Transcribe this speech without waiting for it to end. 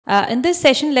In this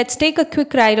session, let's take a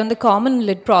quick ride on the common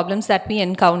lid problems that we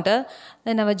encounter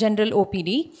in our general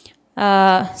OPD.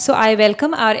 So I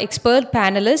welcome our expert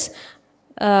panelists,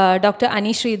 Dr.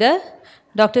 Ani Sridhar,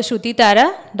 Dr. Shruti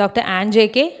Tara, Dr. Ann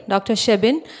JK, Dr.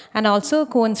 Shebin, and also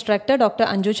co-instructor Dr.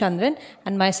 Anju Chandran,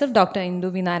 and myself, Dr.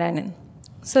 Indu Narayanan.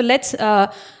 So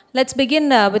let's begin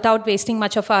without wasting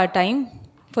much of our time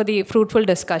for the fruitful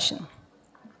discussion.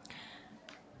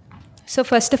 So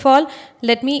first of all,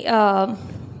 let me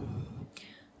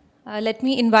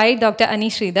invite Dr. Ani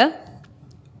Sridhar.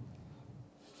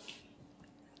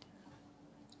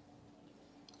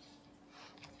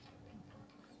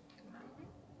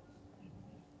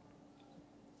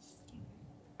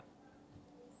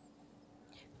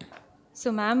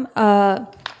 So, ma'am,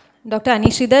 Dr. Ani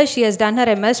Sridhar, she has done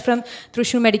her MS from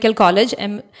Thrissur Medical College,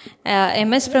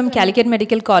 MS from Calicut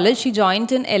Medical College. She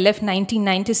joined in LF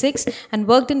 1996 and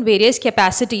worked in various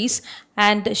capacities.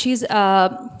 And she's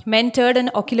mentored in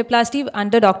oculoplasty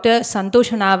under Dr. Santosh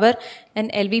Honavar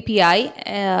and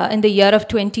LVPI in the year of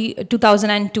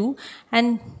 2002.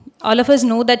 And all of us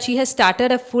know that she has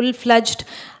started a full-fledged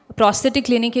prosthetic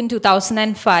clinic in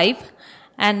 2005.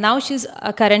 And now she's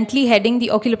currently heading the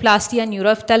oculoplasty and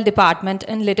neurophthal department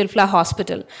in Little Flower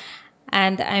Hospital.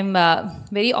 And I'm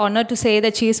very honored to say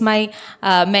that she is my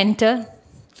mentor.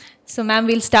 So, ma'am,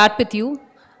 we'll start with you.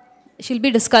 She'll be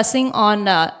discussing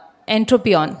on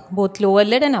entropy on both lower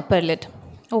lid and upper lid.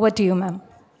 Over to you, ma'am.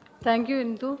 Thank you,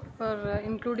 Indu, for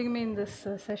including me in this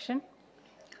session.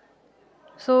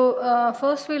 So,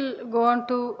 first we'll go on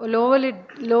to lower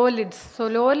lids. So,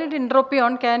 lower lid entropy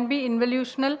on can be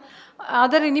involutional. Are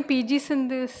there any PGs in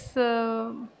this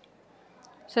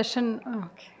session?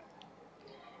 Okay.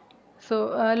 So,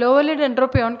 lower lid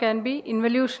entropy on can be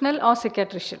involutional or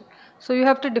cicatricial. So, you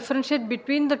have to differentiate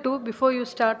between the two before you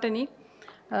start any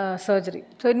surgery.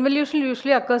 So, involutional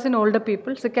usually occurs in older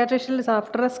people. Cicatricial is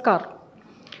after a scar.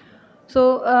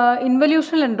 So,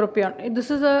 involutional entropy on. This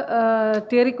is a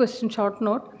theory question, short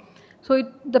note. So,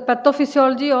 the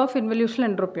pathophysiology of involutional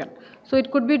entropy on. So, it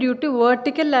could be due to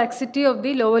vertical laxity of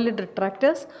the lower lid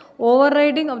retractors,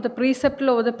 overriding of the preceptal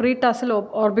over the pretarsal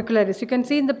orbicularis. You can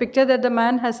see in the picture that the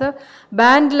man has a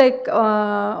band-like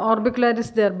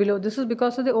orbicularis there below. This is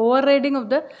because of the overriding of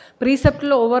the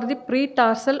preceptal over the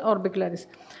pretarsal orbicularis.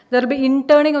 There will be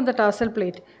interning of the tarsal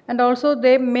plate, and also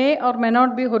they may or may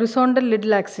not be horizontal lid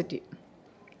laxity.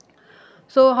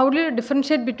 So, how do you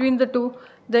differentiate between the two?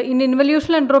 In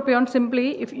involutional entropy on,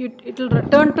 simply if it will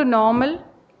return to normal,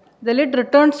 the lid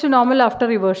returns to normal after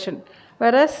eversion.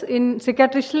 Whereas in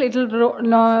cicatricial, it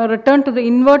will return to the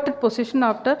inverted position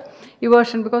after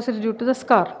eversion because it is due to the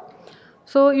scar.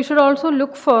 So, you should also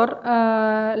look for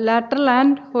lateral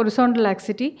and horizontal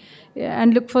laxity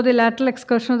and look for the lateral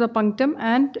excursion of the punctum,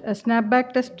 and a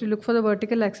snapback test to look for the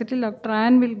vertical laxity. Dr.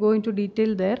 Ann will go into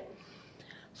detail there.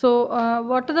 So,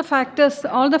 what are the factors?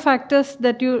 All the factors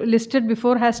that you listed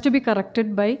before has to be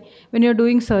corrected by when you are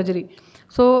doing surgery.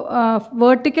 So,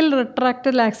 vertical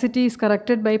retractor laxity is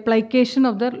corrected by plication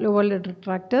of the lower lid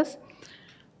retractors.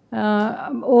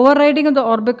 Overriding of the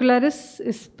orbicularis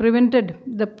is prevented.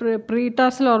 The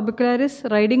pretarsal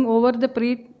orbicularis riding over the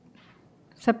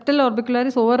septal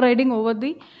orbicularis, overriding over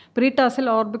the pretarsal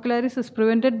orbicularis is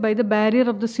prevented by the barrier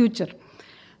of the suture.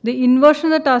 The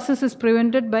inversion of the tarsus is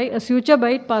prevented by a suture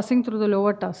bite passing through the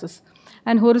lower tarsus.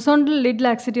 And horizontal lid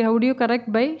laxity, how do you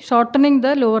correct? By shortening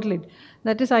the lower lid.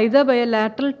 That is either by a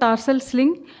lateral tarsal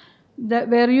sling,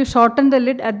 where you shorten the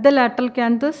lid at the lateral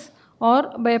canthus,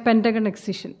 or by a pentagon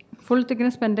excision. Full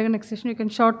thickness pentagon excision, you can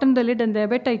shorten the lid and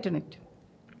thereby tighten it.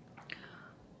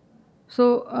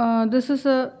 So, this is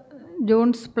a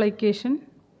Jones plication.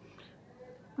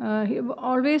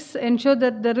 Always ensure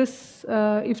that there is,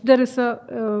 if there is a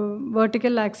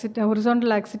vertical laxity, horizontal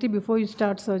laxity before you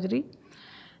start surgery,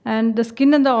 and the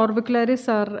skin and the orbicularis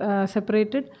are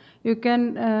separated. You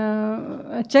can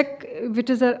check if it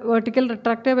is a vertical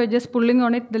retractor by just pulling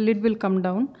on it, the lid will come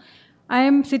down. I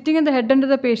am sitting in the head end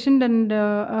of the patient, and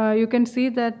you can see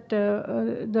that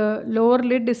the lower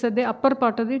lid is at the upper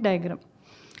part of the diagram.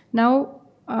 Now,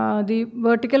 the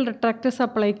vertical retractors are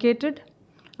plicated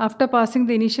after passing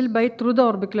the initial bite through the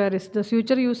orbicularis. The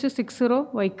suture uses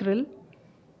 6-0 Vicryl.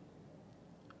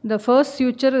 The first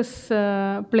suture is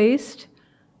placed,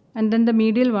 and then the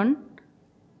medial one.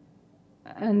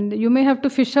 And you may have to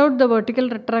fish out the vertical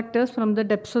retractors from the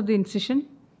depths of the incision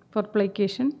for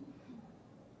plication.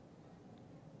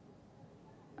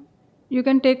 You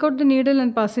can take out the needle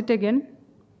and pass it again.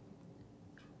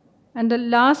 And the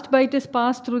last bite is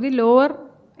passed through the lower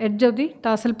edge of the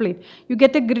tarsal plate. You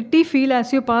get a gritty feel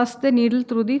as you pass the needle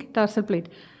through the tarsal plate.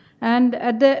 And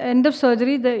at the end of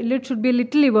surgery, the lid should be a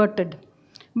little everted.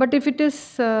 But if it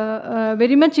is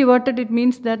very much everted, it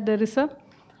means that there is a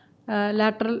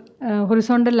lateral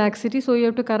horizontal laxity. So you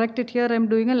have to correct it here. I am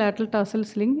doing a lateral tarsal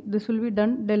sling. This will be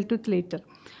done, dealt with later.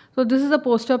 So this is a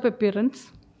post-op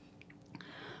appearance.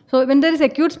 So when there is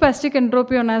acute spastic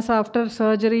entropion as after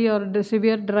surgery or the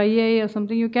severe dry eye or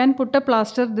something, you can put a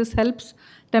plaster. This helps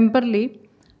temporarily,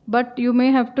 but you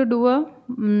may have to do a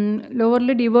lower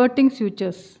lid everting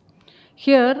sutures.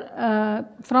 Here,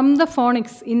 from the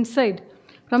fornix inside,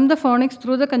 from the fornix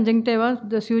through the conjunctiva,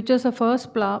 the sutures are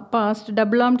first passed,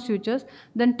 double-armed sutures,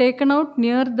 then taken out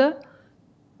near the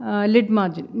lid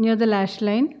margin, near the lash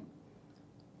line,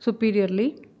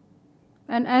 superiorly.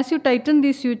 And as you tighten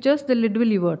these sutures, the lid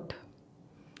will evert.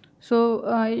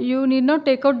 So you need not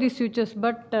take out these sutures,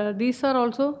 but these are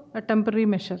also a temporary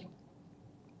measure.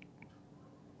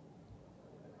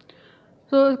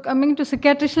 So coming to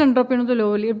cicatricial entropion of the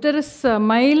lower lid, if there is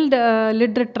mild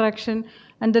lid retraction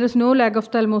and there is no lag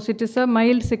of ophthalmos, it is a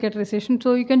mild cicatrization.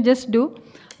 So you can just do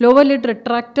lower lid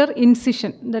retractor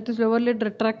incision, that is lower lid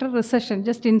retractor recession,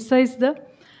 just incise the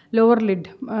lower lid,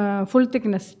 full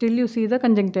thickness till you see the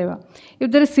conjunctiva.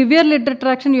 If there is severe lid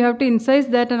retraction, you have to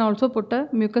incise that and also put a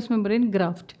mucous membrane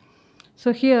graft.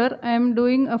 So here I am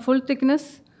doing a full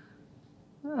thickness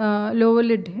lower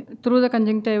lid through the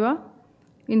conjunctiva,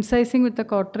 incising with the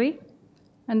cautery,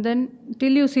 and then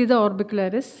till you see the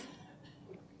orbicularis.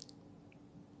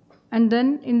 And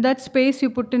then in that space you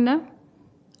put in a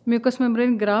mucous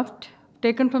membrane graft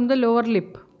taken from the lower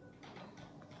lip.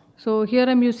 So here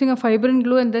I am using a fibrin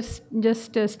glue and that's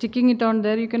just sticking it on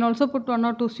there. You can also put 1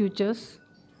 or 2 sutures,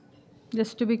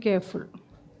 just to be careful.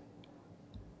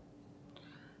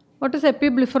 What is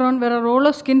epiblepharon? Where a roll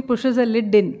of skin pushes a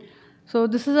lid in. So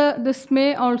this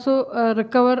may also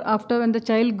recover after when the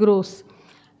child grows.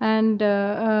 And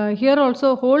here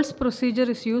also Holt's procedure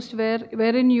is used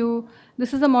wherein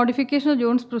this is a modification of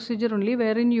Jones procedure only,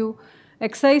 wherein you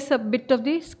excise a bit of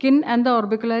the skin and the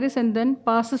orbicularis and then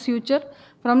pass a suture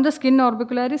from the skin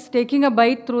orbicularis, taking a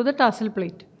bite through the tarsal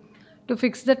plate to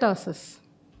fix the tarsus.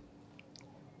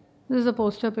 This is a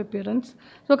post-op appearance.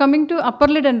 So coming to upper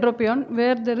lid entropion,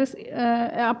 where there is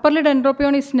upper lid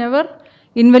entropion is never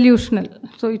involutional.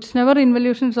 So it's never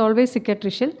involution, it's always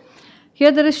cicatricial.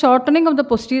 Here there is shortening of the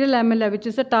posterior lamella, which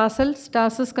is the tarsals,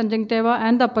 tarsus conjunctiva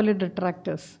and the upper lid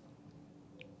retractors.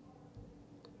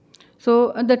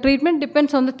 So the treatment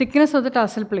depends on the thickness of the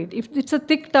tarsal plate. If it's a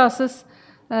thick tarsus,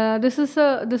 this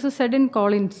is said in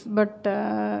Collins, but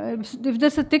if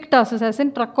there's a thick tarsus, as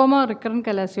in trachoma or recurrent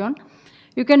chalazion,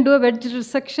 you can do a wedge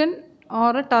resection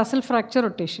or a tarsal fracture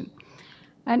rotation.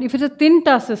 And if it's a thin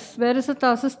tarsus, where is the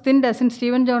tarsus thinned, as in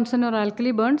Steven Johnson or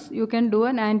Alkali Burns, you can do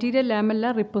an anterior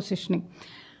lamellar repositioning.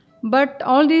 But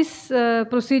all these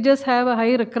procedures have a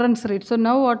high recurrence rate. So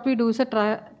now what we do is a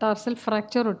tarsal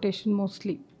fracture rotation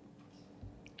mostly.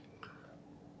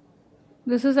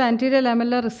 This is anterior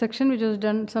lamellar resection, which was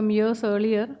done some years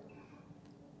earlier.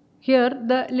 Here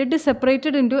the lid is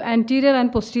separated into anterior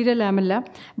and posterior lamella.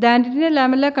 The anterior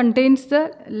lamella contains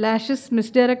the lashes,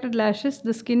 misdirected lashes,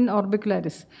 the skin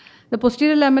orbicularis. The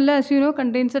posterior lamella, as you know,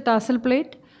 contains the tarsal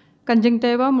plate,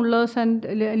 conjunctiva, molars and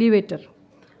levator.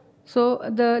 So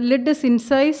the lid is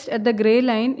incised at the gray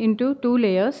line into 2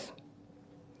 layers.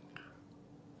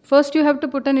 First you have to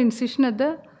put an incision at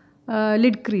the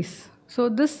lid crease. So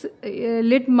this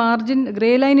lid margin,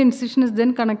 gray line incision is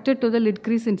then connected to the lid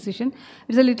crease incision.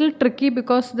 It's a little tricky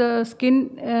because the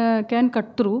skin can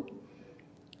cut through,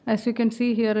 as you can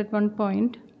see here at one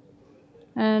point.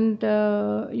 And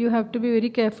you have to be very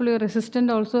careful. Your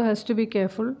assistant also has to be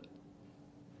careful.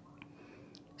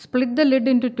 Split the lid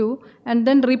into 2 and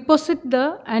then reposit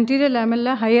the anterior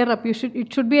lamella higher up.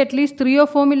 It should be at least 3 or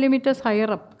 4 millimeters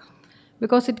higher up,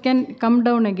 because it can come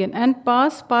down again, and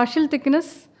pass partial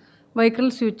thickness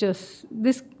vicral sutures.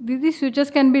 These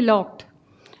sutures can be locked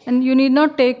and you need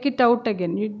not take it out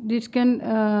again. This can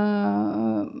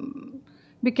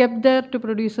be kept there to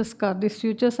produce a scar. These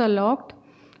sutures are locked.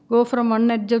 Go from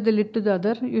one edge of the lid to the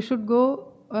other. You should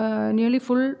go nearly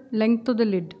full length to the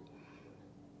lid.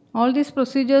 All these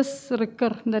procedures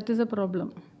recur, that is a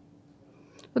problem.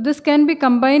 So this can be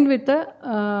combined with the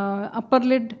upper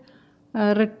lid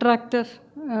retractor,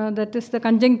 that is the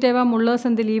conjunctiva, molars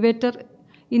and the levator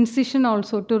incision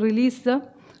also, to release the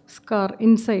scar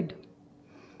inside.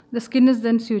 The skin is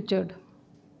then sutured.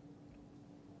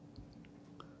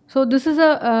 So this is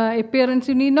a appearance.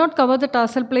 You need not cover the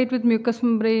tarsal plate with mucous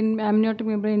membrane, amniotic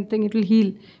membrane thing. It will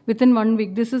heal within 1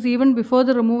 week. This is even before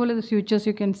the removal of the sutures,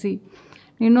 you can see.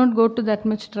 You need not go to that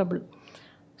much trouble.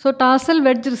 So tarsal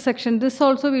wedge resection, this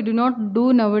also we do not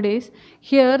do nowadays.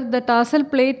 Here the tarsal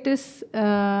plate is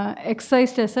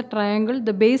excised as a triangle,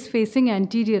 the base facing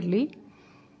anteriorly.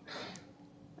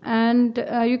 And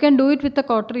you can do it with a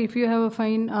cautery if you have a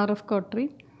fine RF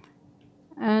cautery.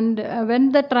 And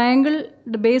when the triangle,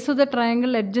 the base of the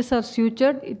triangle edges are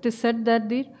sutured, it is said that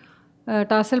the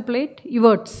tarsal plate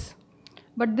everts.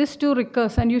 But this too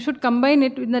recurs, and you should combine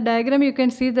it. In the diagram you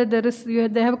can see that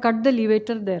they have cut the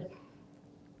levator there.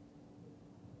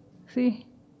 See,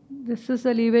 this is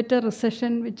a levator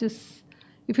recession, which is,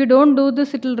 if you don't do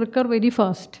this, it will recur very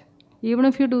fast. Even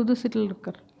if you do this, it will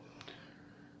recur.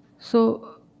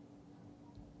 So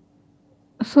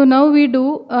now we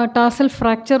do tarsal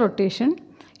fracture rotation.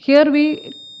 Here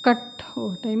we cut,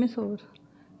 time is over.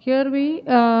 Here we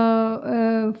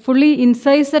fully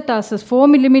incise the tarsus 4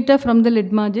 mm from the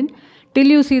lid margin till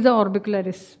you see the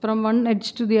orbicularis from one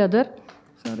edge to the other.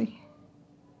 Sorry.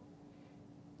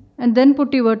 And then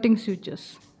put everting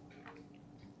sutures.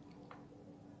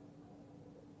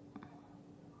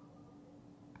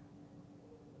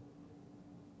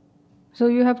 So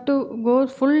you have to go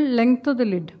full length of the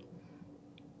lid.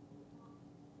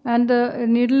 And the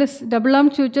needle is, double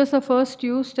arm sutures are first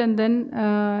used, and then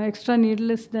extra needle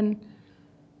is then,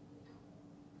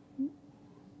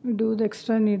 we do the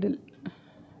extra needle.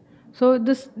 So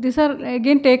these are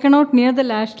again taken out near the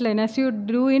lashed line as you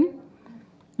do in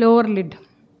lower lid.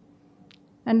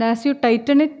 And as you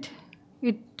tighten it,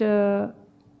 it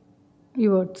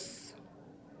everts.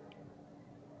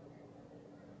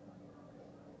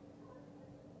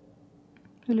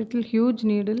 A little huge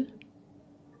needle.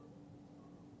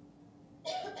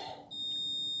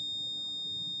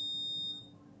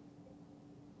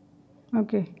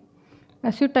 Okay.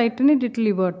 As you tighten it, it will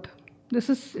evert.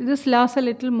 This lasts a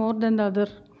little more than the other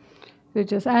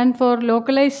features. And for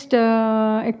localized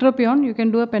ectropion, you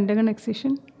can do a pentagon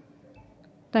excision.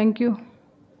 Thank you.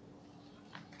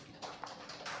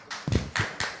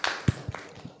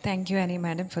 Thank you, Annie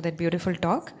Madam, for that beautiful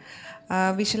talk.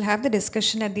 We shall have the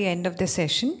discussion at the end of the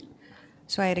session.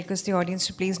 So I request the audience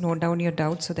to please note down your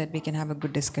doubts so that we can have a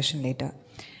good discussion later.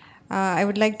 I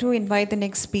would like to invite the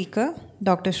next speaker,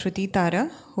 Dr. Shruti Tara,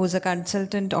 who is a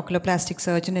consultant oculoplastic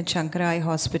surgeon at Shankara Eye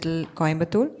Hospital,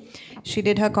 Coimbatore. She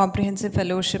did her comprehensive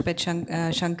fellowship at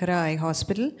Shankara Eye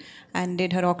Hospital and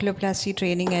did her oculoplasty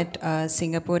training at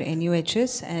Singapore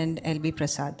NUHS and LB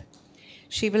Prasad.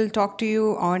 She will talk to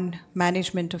you on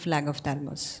management of lag of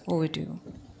thalamus. Over to you.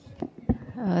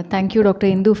 Thank you, Dr.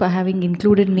 Indu, for having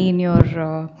included me in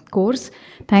your course.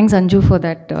 Thanks, Anju, for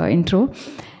that intro.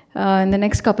 In the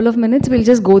next couple of minutes, we'll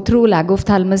just go through lag of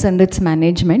thalamus and its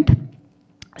management.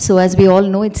 So as we all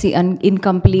know, it's the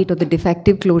incomplete or the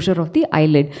defective closure of the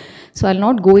eyelid. So I'll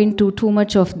not go into too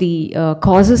much of the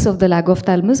causes of the lag of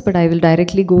thalamus, but I will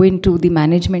directly go into the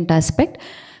management aspect.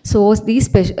 So these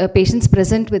patients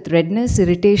present with redness,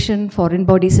 irritation, foreign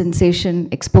body sensation,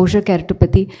 exposure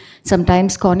keratopathy,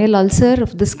 sometimes corneal ulcer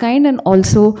of this kind, and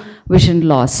also vision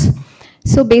loss.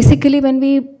 So basically when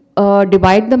we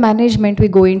divide the management, we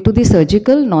go into the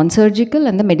surgical, non-surgical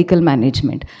and the medical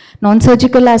management.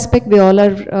 Non-surgical aspect, we all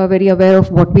are very aware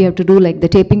of what we have to do, like the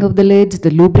taping of the lids,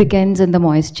 the lubricants and the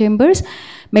moist chambers.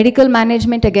 Medical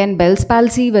management, again, Bell's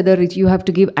palsy, whether you have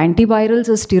to give antivirals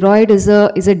or steroid is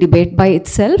a debate by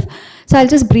itself. So I'll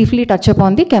just briefly touch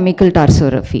upon the chemical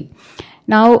tarsorrhaphy.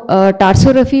 Now,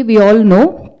 tarsorrhaphy, we all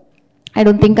know. I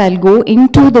don't think I'll go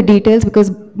into the details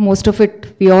because most of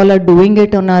it, we all are doing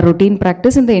it on our routine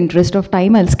practice. In the interest of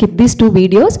time, I'll skip these two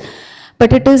videos.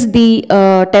 But it is the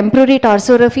temporary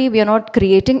tarsorrhaphy. We are not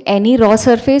creating any raw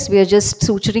surface. We are just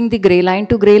suturing the gray line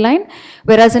to gray line.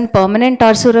 Whereas in permanent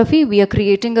tarsorrhaphy, we are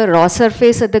creating a raw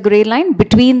surface at the gray line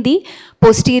between the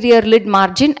posterior lid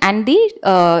margin and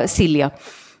the cilia,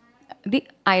 the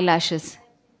eyelashes.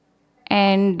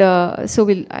 And so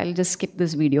I'll just skip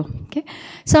this video. Okay.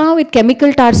 So now with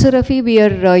chemical tarsorrhaphy, we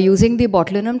are using the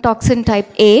botulinum toxin type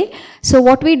A. So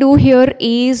what we do here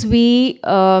is we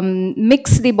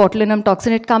mix the botulinum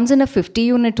toxin. It comes in a 50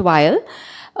 unit vial.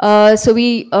 So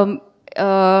we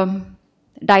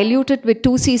dilute it with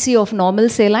 2 cc of normal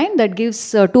saline. That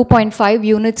gives 2.5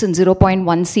 units in 0.1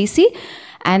 cc.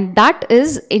 And that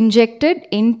is injected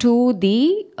into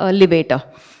the levator.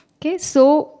 Okay.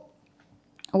 So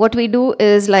what we do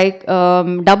is like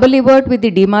double evert with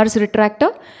the DMARS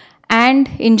retractor and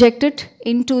inject it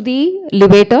into the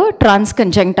levator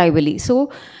transconjunctivally.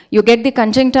 So you get the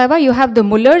conjunctiva, you have the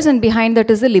Muller's, and behind that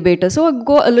is the levator. So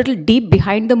go a little deep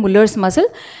behind the Muller's muscle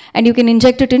and you can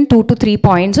inject it in 2 to 3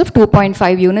 points of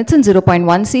 2.5 units in 0.1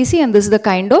 cc, and this is the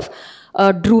kind of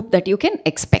droop that you can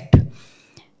expect.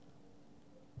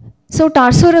 So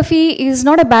tarsorrhaphy is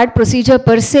not a bad procedure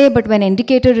per se, but when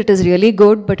indicated it is really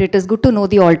good, but it is good to know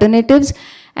the alternatives.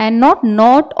 And not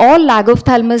all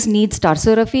lagophthalmos needs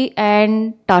tarsorrhaphy,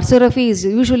 and tarsorrhaphy is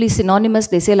usually synonymous,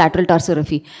 they say lateral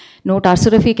tarsorrhaphy. No,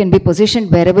 tarsorrhaphy can be positioned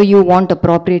wherever you want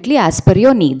appropriately as per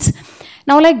your needs.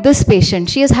 Now like this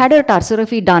patient, she has had her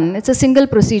tarsorrhaphy done. It's a single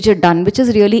procedure done, which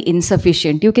is really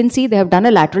insufficient. You can see they have done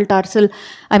a tarsorrhaphy,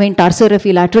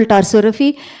 lateral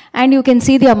tarsorrhaphy, and you can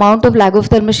see the amount of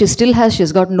lagophthalmos she still has.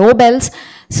 She's got no bells.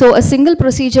 So a single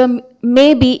procedure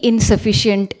may be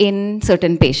insufficient in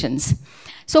certain patients.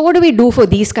 So what do we do for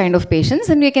these kind of patients?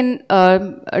 And we can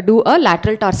do a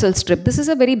lateral tarsal strip. This is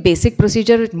a very basic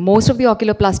procedure most of the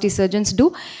oculoplasty surgeons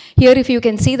do. Here if you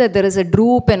can see that there is a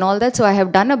droop and all that. So I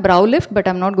have done a brow lift, but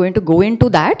I'm not going to go into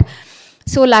that.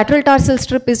 So lateral tarsal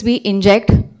strip is we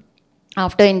inject.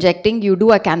 After injecting, you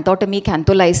do a canthotomy,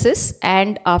 cantholysis,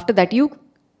 and after that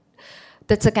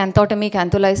that's a canthotomy,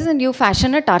 cantholysis, and you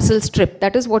fashion a tarsal strip.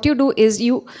 That is what you do is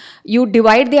you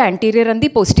divide the anterior and the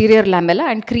posterior lamella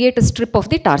and create a strip of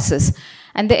the tarsus.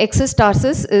 And the excess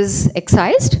tarsus is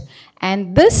excised,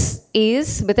 and this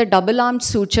is with a double-armed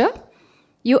suture.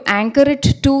 You anchor it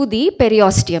to the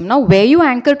periosteum. Now where you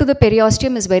anchor to the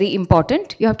periosteum is very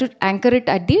important. You have to anchor it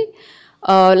at the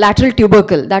lateral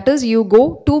tubercle. That is, you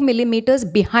go 2 millimeters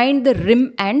behind the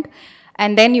rim end,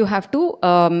 and then you have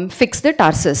to fix the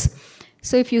tarsus.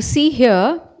 So if you see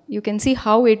here, you can see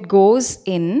how it goes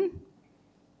in.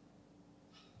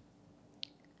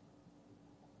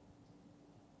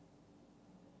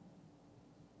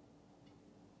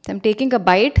 So I'm taking a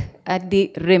bite at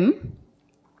the rim.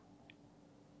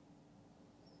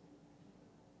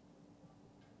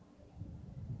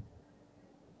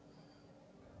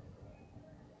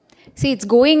 See, it's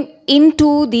going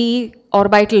into the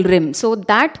orbital rim. So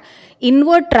that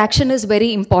inward traction is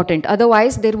very important.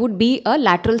 Otherwise, there would be a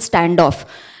lateral standoff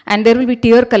and there will be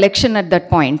tear collection at that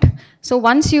point. So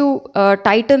once you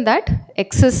tighten that,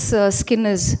 excess skin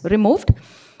is removed.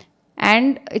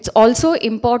 And it's also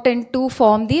important to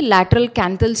form the lateral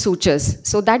canthal sutures.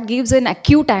 So that gives an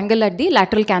acute angle at the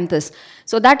lateral canthus.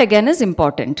 So that again is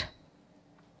important.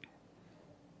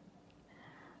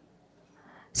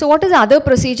 So what is the other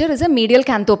procedure is a medial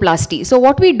canthoplasty. So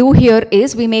what we do here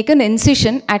is we make an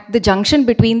incision at the junction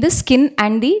between the skin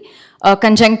and the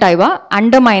conjunctiva,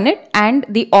 undermine it, and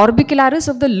the orbicularis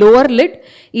of the lower lid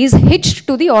is hitched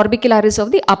to the orbicularis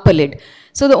of the upper lid.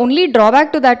 So the only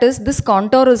drawback to that is this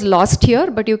contour is lost here,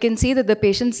 but you can see that the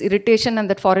patient's irritation and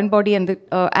that foreign body and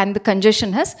the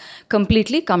congestion has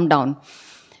completely come down.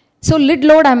 So lid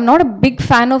load, I'm not a big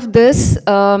fan of this.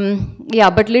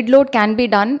 But lid load can be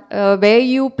done. Where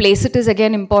you place it is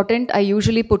again important. I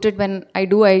usually put it when I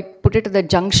put it at the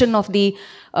junction of the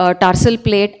tarsal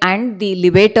plate and the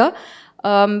levator.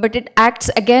 But it acts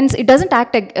against, it doesn't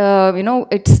act,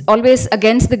 it's always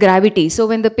against the gravity. So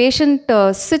when the patient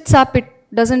sits up,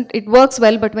 it works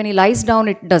well, but when he lies down,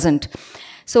 it doesn't.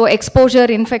 So exposure,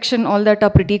 infection, all that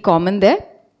are pretty common there.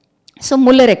 So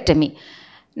mullerectomy.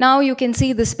 Now you can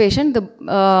see this patient,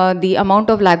 the amount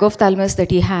of lagophthalmos that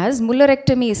he has.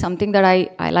 Mullerectomy is something that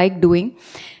I like doing,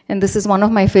 and this is one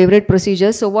of my favorite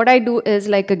procedures. So what I do is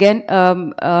like again,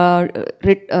 avert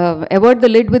the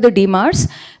lid with the DMARS,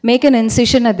 make an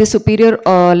incision at the superior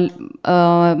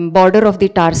border of the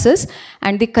tarsus,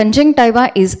 and the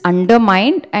conjunctiva is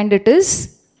undermined and it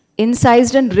is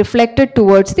incised and reflected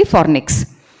towards the fornix.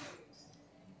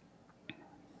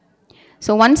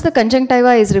 So once the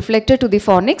conjunctiva is reflected to the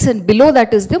fornix, and below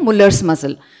that is the Muller's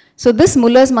muscle. So this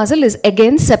Muller's muscle is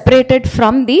again separated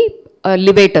from the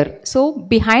levator. So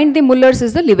behind the Muller's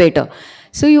is the levator.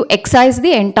 So you excise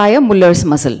the entire Muller's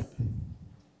muscle.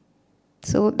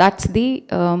 So that's the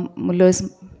Muller's.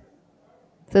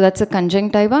 So that's the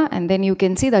conjunctiva, and then you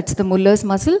can see that's the Muller's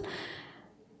muscle.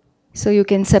 So you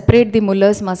can separate the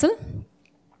Muller's muscle.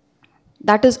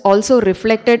 That is also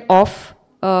reflected off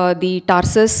the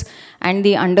tarsus and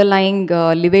the underlying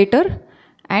levator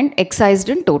and excised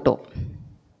in toto.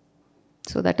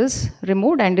 So that is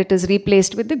removed and it is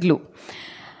replaced with the glue.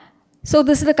 So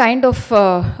this is the kind of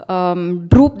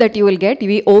droop that you will get.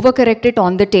 We overcorrect it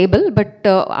on the table, but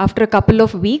after a couple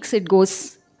of weeks it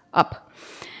goes up.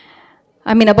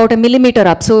 I mean about a millimeter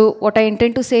up. So what I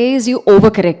intend to say is you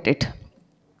overcorrect it.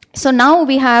 So now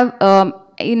we have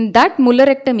in that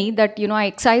mullerectomy that I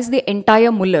excise the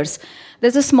entire Muller's.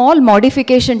 There's a small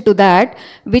modification to that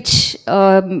which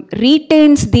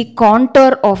retains the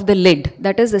contour of the lid.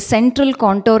 That is, the central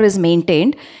contour is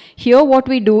maintained. Here what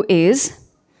we do is,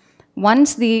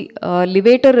 once the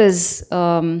levator is,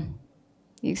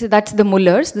 you see that's the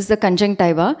Muller's, this is the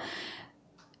conjunctiva.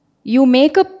 you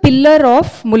make a pillar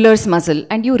of Muller's muscle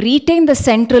and you retain the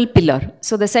central pillar.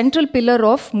 So the central pillar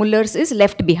of Muller's is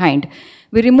left behind.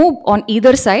 We remove on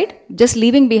either side, just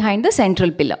leaving behind the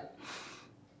central pillar.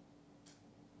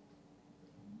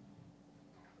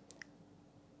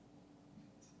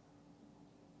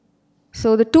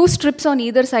 So the two strips on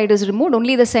either side is removed,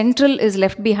 only the central is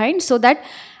left behind, so that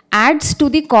adds to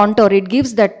the contour. It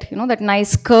gives that, that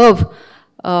nice curve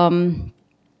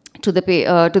to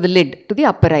the lid, to the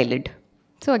upper eyelid.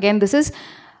 So again, this is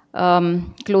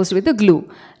closed with the glue.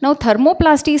 Now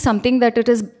thermoplasty is something that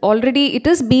it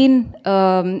has been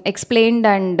explained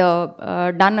and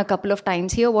done a couple of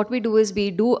times here. What we do is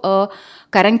we do a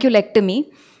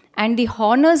carunculectomy, and the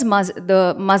Horner's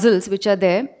the muscles which are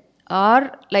there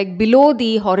are like below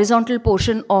the horizontal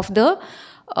portion of the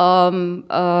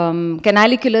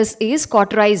canaliculus is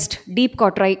cauterized, deep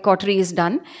cautery is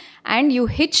done, and you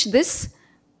hitch this.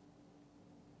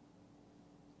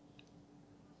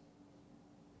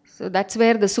 So that's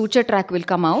where the suture track will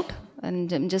come out,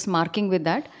 and I'm just marking with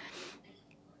that.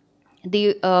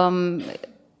 The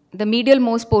medial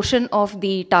most portion of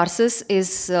the tarsus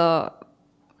is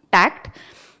tacked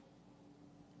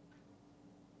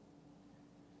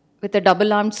with a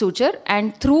double-armed suture,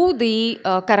 and through the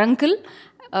caruncle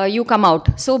you come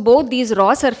out. So both these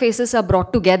raw surfaces are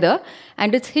brought together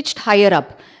and it's hitched higher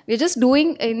up. We're just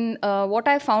doing in what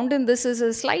I found in this is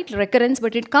a slight recurrence,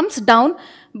 but it comes down,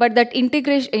 but that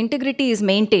integrity is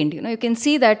maintained. You can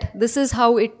see that this is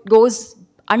how it goes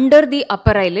under the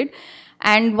upper eyelid,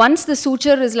 and once the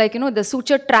suture is like, the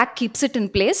suture track keeps it in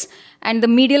place, and the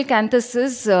medial canthus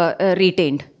is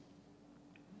retained.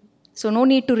 So no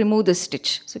need to remove the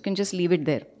stitch, so you can just leave it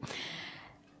there.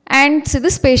 And so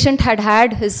this patient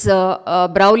had his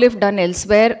brow lift done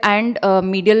elsewhere, and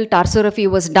medial tarsorrhaphy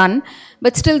was done,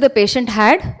 but still the patient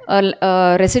had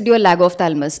a residual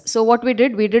lagophthalmus. So what we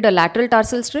did a lateral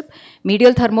tarsal strip,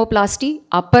 medial thermoplasty,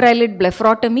 upper eyelid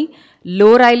blepharotomy,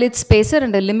 lower eyelid spacer,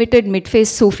 and a limited mid-face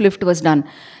SOOF lift was done.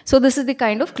 So this is the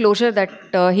kind of closure that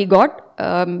he got.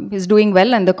 He's doing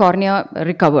well, and the cornea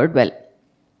recovered well.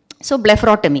 So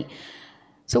blepharotomy.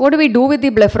 So what do we do with the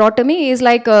blepharotomy is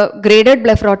like a graded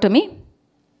blepharotomy.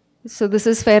 So this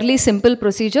is fairly simple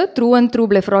procedure. Through and through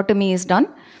blepharotomy is done.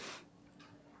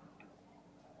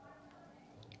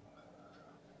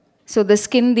 So the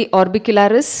skin, the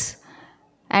orbicularis,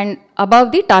 and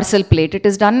above the tarsal plate. It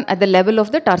is done at the level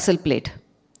of the tarsal plate.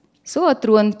 So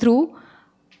through and through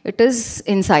it is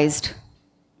incised.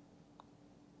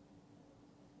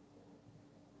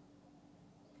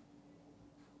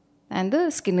 And the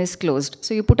skin is closed.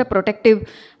 So you put a protective,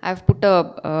 I've put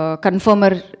a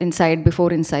conformer inside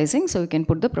before incising, so you can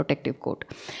put the protective coat.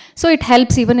 So it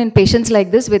helps even in patients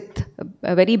like this with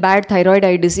a very bad thyroid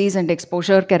eye disease and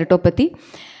exposure keratopathy.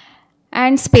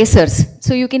 And spacers.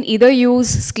 So you can either use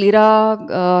sclera,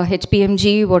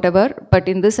 HPMG, whatever, but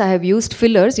in this I have used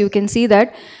fillers. You can see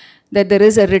that there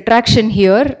is a retraction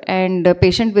here, and a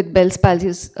patient with Bell's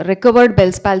palsy, recovered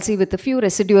Bell's palsy with a few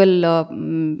residual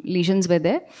lesions were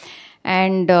there.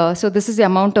 And so this is the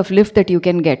amount of lift that you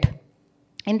can get.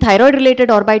 In thyroid-related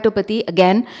orbitopathy,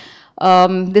 again,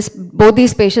 both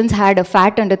these patients had a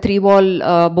fat and a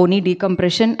 3-wall bony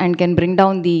decompression and can bring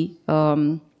down the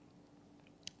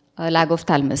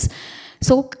lagophthalmus.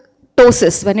 So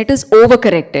ptosis, when it is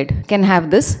overcorrected, can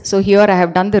have this. So here I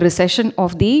have done the recession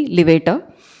of the levator.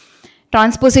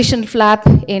 Transposition flap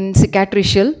in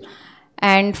cicatricial,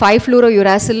 and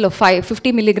 5-fluorouracil of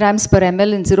 50 milligrams per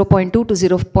ml in 0.2 to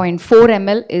 0.4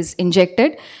 ml is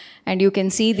injected, and you can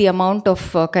see the amount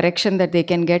of correction that they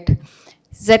can get.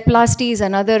 Z-plasty is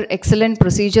another excellent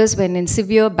procedure when in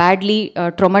severe, badly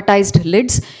traumatized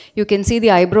lids. You can see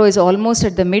the eyebrow is almost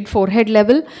at the mid-forehead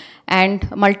level, and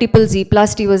multiple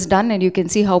Z-plasty was done, and you can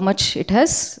see how much it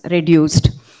has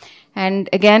reduced. And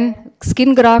again,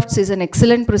 skin grafts is an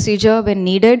excellent procedure when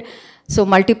needed. So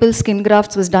multiple skin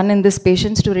grafts was done in this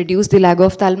patients to reduce the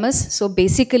lagophthalmus. So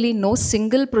basically no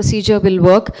single procedure will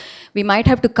work. We might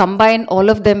have to combine all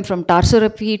of them, from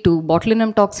tarsorrhapy to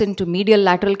botulinum toxin to medial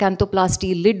lateral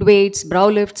canthoplasty, lid weights, brow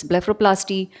lifts,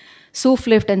 blepharoplasty, SOOF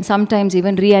lift, and sometimes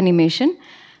even reanimation.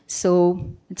 So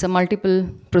it's a multiple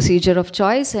procedure of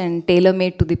choice and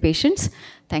tailor-made to the patients.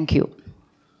 Thank you.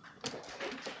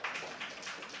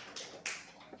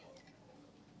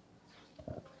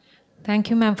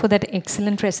 Thank you, ma'am, for that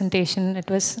excellent presentation. It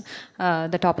was,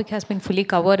 the topic has been fully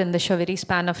covered in the very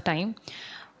span of time.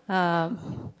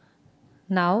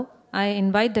 Now, I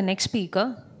invite the next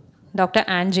speaker, Dr.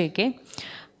 Ann J.K.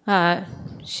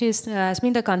 She has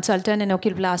been the consultant in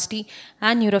oculoplasty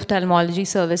and neurophthalmology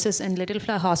services in Little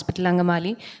Flower Hospital,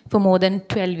 Angamali for more than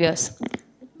 12 years.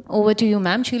 Over to you,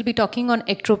 ma'am. She'll be talking on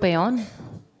ectropion.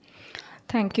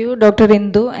 Thank you, Dr.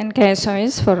 Indu and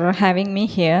KSOS for having me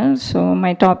here. So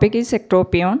my topic is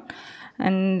ectropion,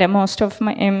 and most of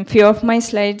my few of my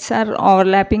slides are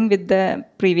overlapping with the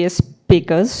previous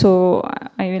speakers, so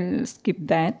I will skip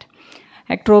that.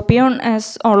 Ectropion,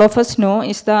 as all of us know,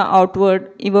 is the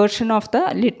outward eversion of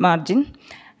the lid margin,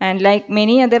 and like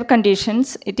many other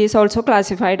conditions, it is also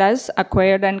classified as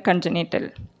acquired and congenital.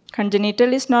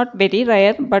 Congenital is not very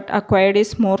rare, but acquired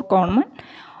is more common,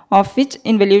 of which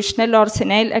involutional or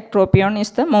senile ectropion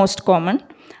is the most common.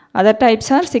 Other types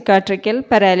are cicatricial,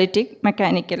 paralytic,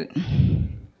 mechanical.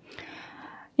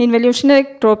 Involutional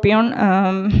ectropion,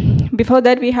 before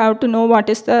that we have to know what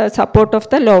is the support of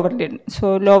the lower lid.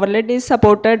 So lower lid is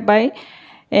supported by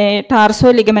a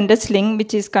tarso-ligamentous sling,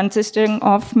 which is consisting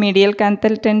of medial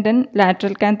canthal tendon,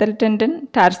 lateral canthal tendon,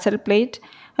 tarsal plate,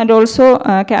 and also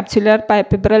capsular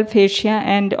palpebral fascia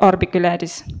and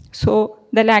orbicularis. So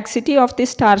the laxity of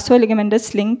this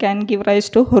tarso-ligamentous sling can give rise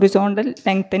to horizontal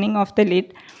lengthening of the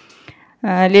lid,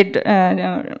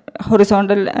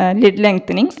 horizontal lid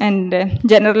lengthening, and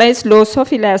generalized loss of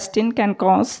elastin can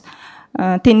cause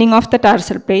thinning of the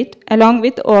tarsal plate, along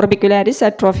with orbicularis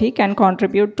atrophy can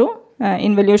contribute to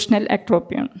involutional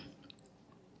ectropion.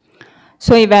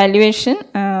 So evaluation,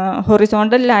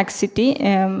 horizontal laxity,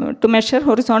 to measure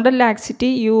horizontal laxity,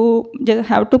 you just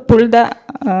have to pull the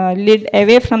lid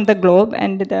away from the globe,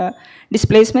 and the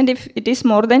displacement, if it is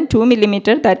more than 2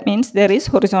 millimeter, that means there is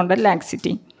horizontal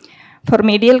laxity. For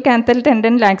medial canthal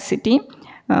tendon laxity,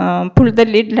 pull the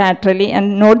lid laterally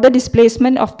and note the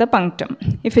displacement of the punctum.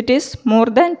 If it is more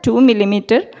than 2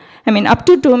 millimeter, up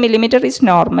to 2 millimeter is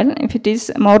normal. If it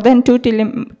is more than 2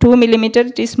 millimeter,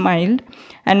 it is mild,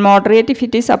 and moderate if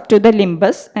it is up to the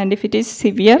limbus, and if it is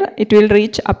severe, it will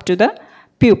reach up to the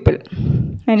pupil.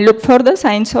 And look for the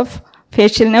signs of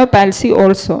facial nerve palsy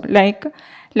also, like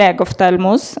lag of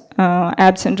thalamus,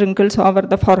 absent wrinkles over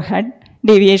the forehead,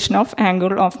 deviation of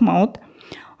angle of mouth.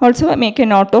 Also make a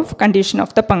note of condition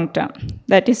of the puncta,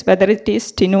 that is whether it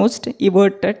is tenosed,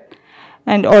 everted,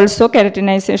 and also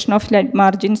keratinization of lid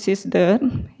margins is there,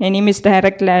 any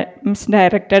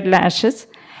misdirected lashes,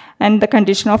 and the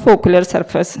condition of ocular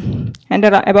surface. And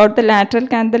about the lateral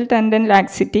canthal tendon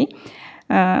laxity,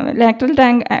 lateral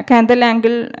canthal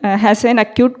angle has an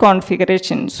acute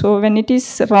configuration. So when it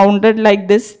is rounded like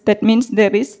this, that means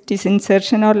there is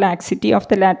disinsertion or laxity of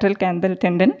the lateral canthal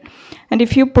tendon. And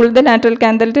if you pull the lateral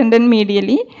canthal tendon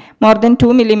medially more than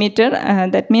 2 millimeter,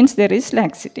 that means there is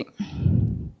laxity.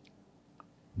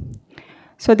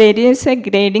 So there is a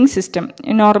grading system.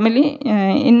 Normally,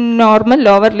 in normal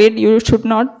lower lid, you should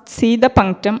not see the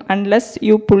punctum unless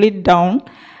you pull it down.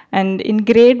 And in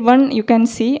grade 1, you can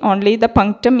see only the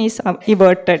punctum is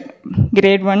everted,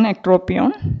 grade 1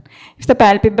 ectropion. If the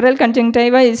palpebral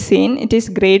conjunctiva is seen, it is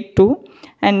grade 2.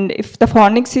 And if the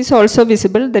fornix is also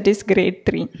visible, that is grade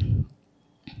 3.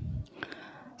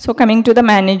 So coming to the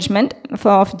management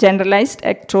of generalized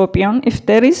ectropion, if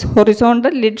there is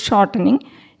horizontal lid shortening,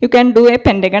 you can do a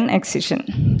pentagon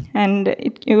excision. And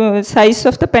size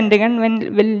of the pentagon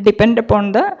will depend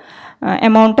upon the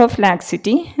amount of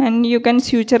laxity, and you can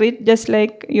suture it just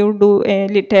like you do a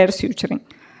lid tear suturing.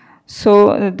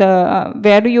 So the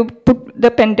where you put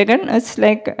the pentagon is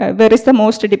like where is the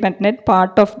most dependent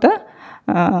part of the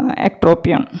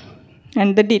ectropion.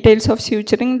 And the details of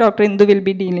suturing Dr. Indu will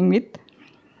be dealing with.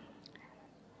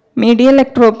 Medial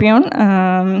ectropion,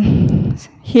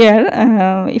 here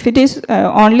if it is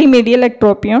only medial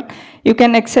ectropion, you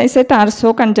can excise a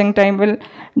tarso-conjunctival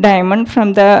diamond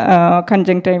from the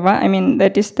conjunctiva,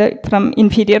 that is from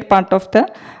inferior part of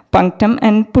the punctum,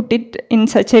 and put it in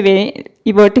such a way,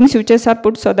 everting sutures are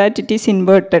put so that it is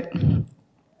inverted.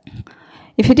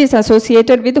 If it is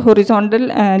associated with horizontal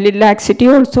lid laxity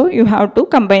also, you have to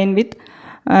combine with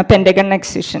pentagon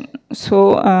excision.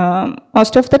 So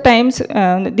most of the times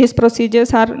these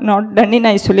procedures are not done in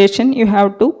isolation. You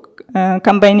have to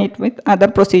combine it with other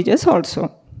procedures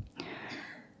also.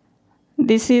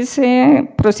 This is a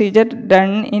procedure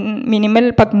done in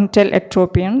minimal punctal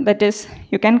ectropion, that is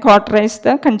you can cauterize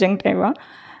the conjunctiva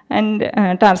and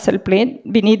tarsal plate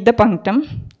beneath the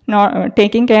punctum,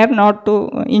 taking care not to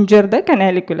injure the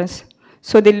canaliculus.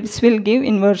 So this will give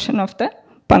inversion of the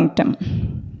punctum.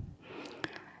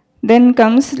 Then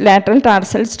comes lateral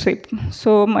tarsal strip.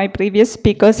 So my previous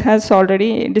speakers has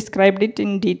already described it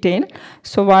in detail.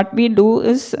 So what we do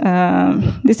is,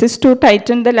 this is to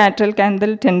tighten the lateral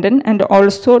canthal tendon and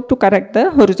also to correct the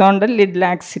horizontal lid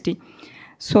laxity.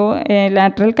 So a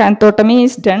lateral canthotomy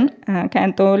is done,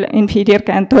 inferior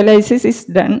cantholysis is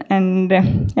done, and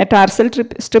a tarsal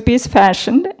strip is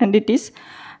fashioned, and it is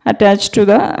attached to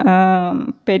the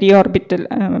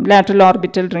periorbital, lateral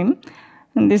orbital rim.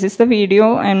 And this is the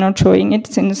video. I am not showing it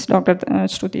since Dr.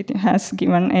 Shruti has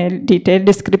given a detailed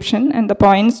description. And the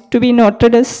points to be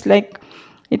noted is like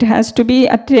it has to be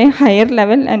at a higher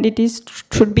level, and it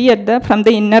should be at the from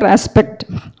the inner aspect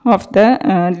of the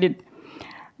lid.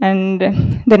 And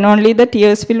then only the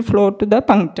tears will flow to the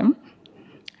punctum,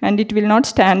 and it will not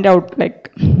stand out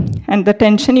like. And the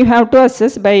tension you have to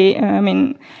assess by,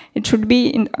 it should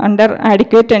be under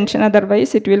adequate tension,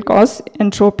 otherwise it will cause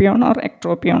entropion or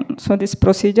ectropion. So this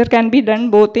procedure can be done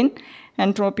both in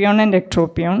entropion and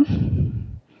ectropion.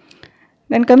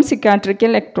 Then comes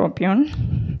cicatricial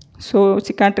ectropion. So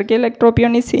cicatricial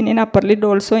ectropion is seen in upper lid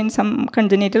also in some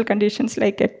congenital conditions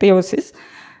like ichthyosis.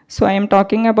 So I am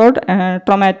talking about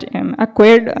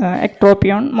acquired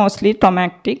ectropion, mostly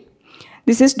traumatic.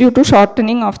 This is due to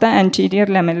shortening of the anterior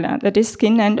lamella, that is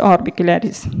skin and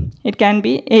orbicularis. It can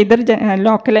be either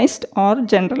localized or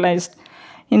generalized.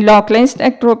 In localized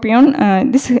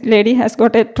ectropion, this lady has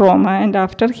got a trauma, and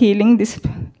after healing, this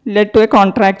led to a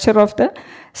contracture of the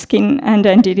skin and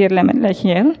anterior lamella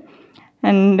here.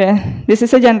 And this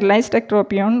is a generalized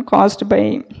ectropion caused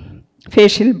by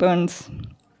facial burns.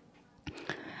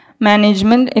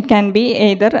 Management, it can be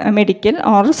either medical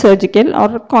or surgical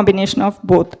or combination of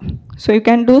both. So you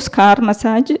can do scar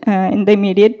massage in the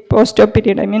immediate post-op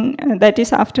period. That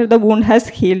is after the wound has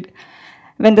healed.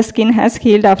 When the skin has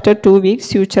healed after 2 weeks,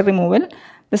 suture removal,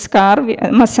 the scar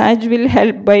massage will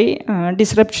help by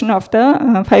disruption of the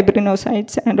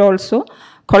fibrinocytes and also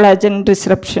collagen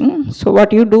disruption. So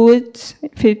what you do is,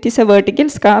 if it is a vertical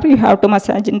scar, you have to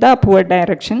massage in the upward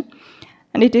direction.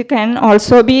 And it can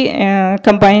also be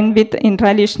combined with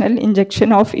intralesional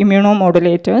injection of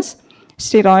immunomodulators,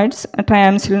 steroids,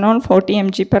 triamcinolone 40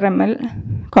 mg per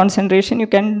ml concentration, you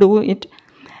can do it.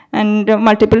 And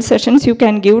multiple sessions you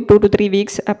can give 2 to 3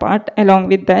 weeks apart. Along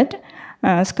with that,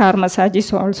 scar massage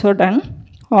is also done.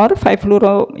 Or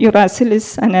 5-fluorouracil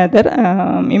is another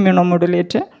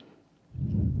immunomodulator.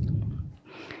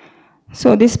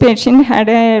 So this patient had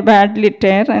a bad lid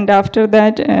tear, and after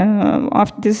that,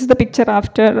 this is the picture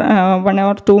after 1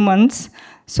 or 2 months.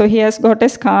 So he has got a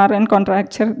scar and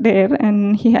contracture there,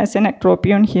 and he has an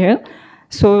ectropion here.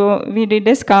 So we did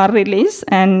a scar release,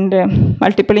 and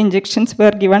multiple injections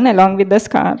were given along with the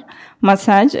scar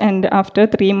massage, and after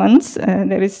 3 months,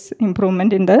 there is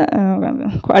improvement in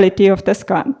the quality of the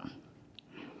scar.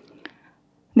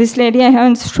 This lady I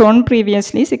have shown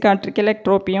previously, cicatricial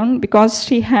ectropion, because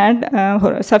she had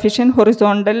sufficient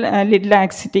horizontal lid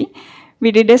laxity.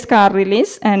 We did a scar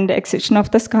release and excision of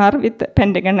the scar with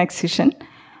pentagon excision.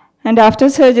 And after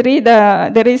surgery,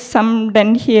 there is some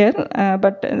dent here,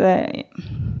 but the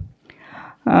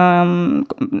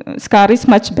scar is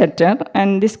much better.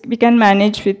 And this we can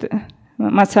manage with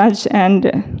massage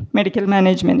and medical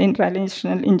management,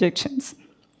 intralesional injections.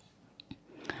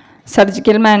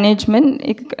 Surgical management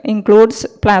includes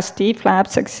plasty,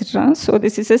 flaps, etc. So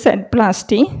this is a said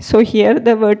plasty. So here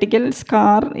the vertical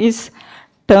scar is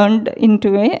turned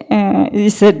into a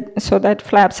Z, so that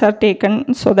flaps are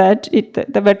taken, so that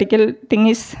the vertical thing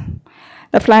is,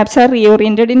 the flaps are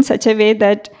reoriented in such a way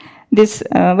that this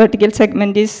vertical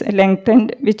segment is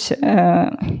lengthened, which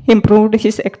improved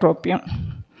his ectropion.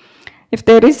 If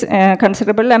there is a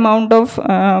considerable amount of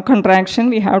contraction,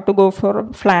 we have to go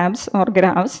for flaps or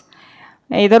grafts.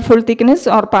 Either full thickness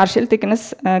or partial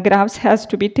thickness grafts has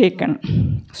to be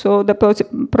taken. So the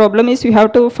problem is you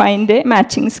have to find a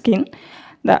matching skin.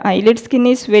 The eyelid skin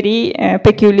is very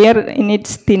peculiar in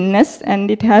its thinness,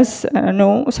 and it has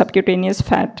no subcutaneous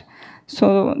fat.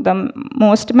 So the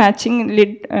most matching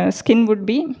lid skin would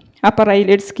be upper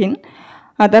eyelid skin.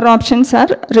 Other options are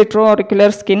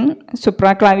retroauricular skin,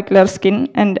 supraclavicular skin,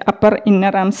 and upper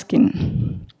inner arm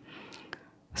skin.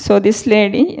 So this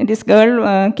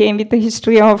girl came with a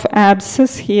history of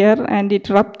abscess here, and it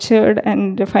ruptured,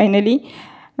 and finally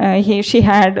she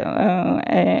had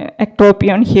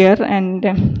ectropion here, and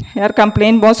her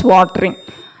complaint was watering.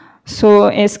 So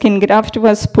a skin graft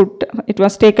was put, it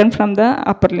was taken from the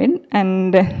upper lid,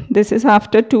 and this is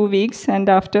after 2 weeks, and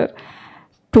after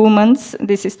 2 months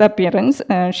this is the appearance.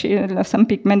 Some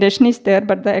pigmentation is there,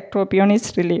 but the ectropion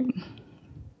is relieved.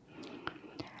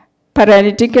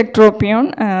 Paralytic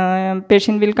ectropion,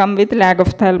 patient will come with lag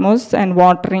of thalamus and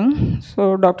watering.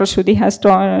 So Dr. Shruti has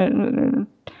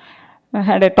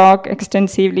had a talk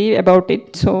extensively about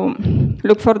it. So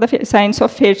look for the signs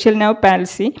of facial nerve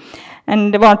palsy.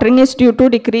 And watering is due to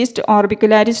decreased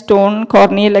orbicularis tone,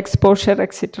 corneal exposure,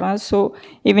 etc. So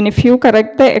even if you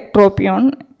correct the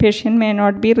ectropion, patient may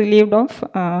not be relieved of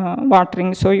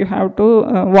watering. So you have to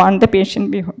warn the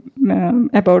patient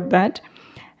about that.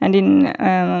 And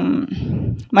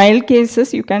in mild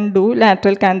cases, you can do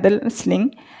lateral canthal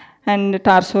sling and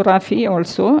tarsorrhaphy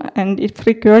also. And if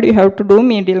required, you have to do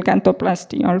medial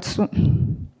canthoplasty also.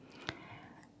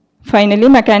 Finally,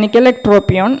 mechanical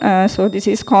ectropion. So this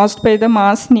is caused by the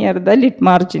mass near the lid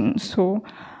margin. So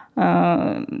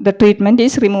the treatment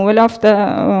is removal of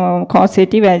the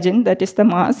causative agent, that is the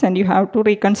mass, and you have to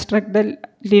reconstruct the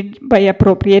lid by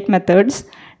appropriate methods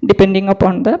depending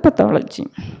upon the pathology.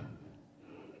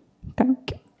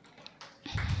 Thank you.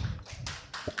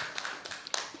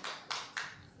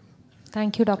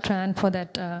 Thank you, Dr. Ann, for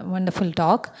that wonderful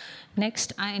talk.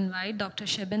 Next, I invite Dr.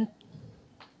 Shebin.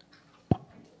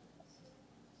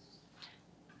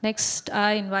 Next,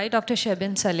 I invite Dr.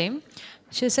 Shebin Salim.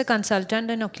 She is a consultant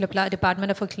in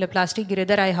Department of Oculoplasty,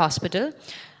 Giridhar Eye Hospital.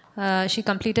 She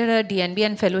completed her DNB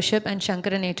and fellowship in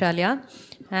Shankara Netralia,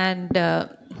 and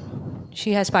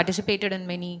she has participated in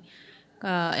many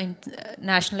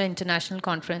national and international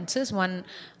conferences. Won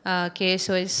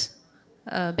KSOS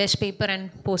Best Paper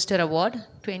and Poster Award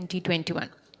 2021.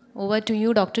 Over to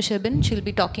you, Dr. Shebin. She'll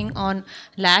be talking on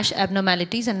lash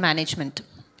abnormalities and management.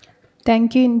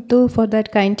 Thank you, Indu, for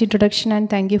that kind introduction, and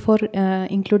thank you for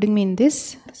including me in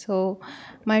this. So,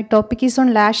 my topic is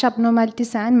on lash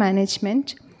abnormalities and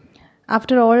management.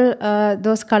 After all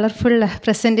those colorful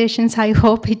presentations, I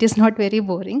hope it is not very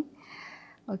boring.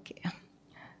 Okay.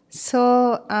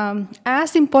 So,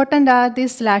 as important are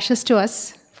these lashes to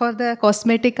us for the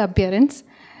cosmetic appearance?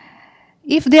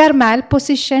 If they are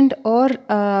malpositioned or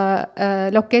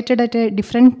located at a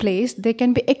different place, they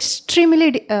can be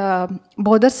extremely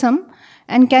bothersome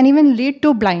and can even lead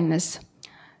to blindness.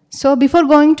 So before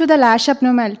going to the lash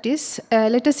abnormalities,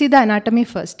 let us see the anatomy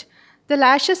first. The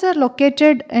lashes are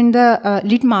located in the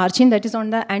lid margin, that is on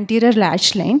the anterior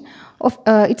lash line.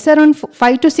 It's around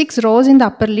 5 to 6 rows in the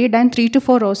upper lid and 3 to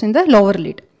 4 rows in the lower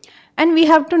lid. And we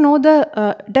have to know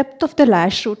the depth of the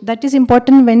lash root. That is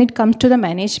important when it comes to the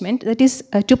management. That is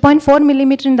 2.4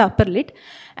 millimeter in the upper lid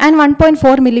and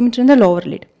 1.4 millimeter in the lower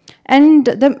lid. And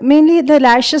mainly the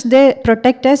lashes, they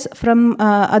protect us from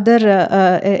other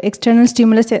external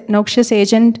stimulus, noxious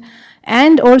agent,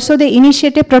 and also they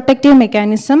initiate a protective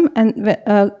mechanism and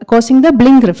causing the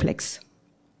blink reflex.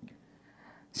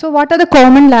 So what are the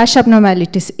common lash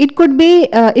abnormalities? It could be,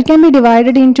 it can be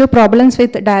divided into problems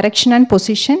with direction and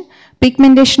position,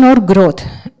 pigmentation or growth.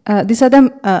 These are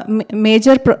the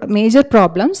major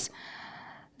problems.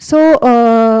 So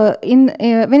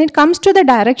when it comes to the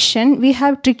direction, we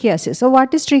have trichiasis. So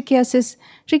what is trichiasis?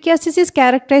 Trichiasis is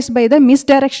characterized by the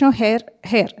misdirection of hair.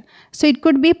 So it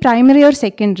could be primary or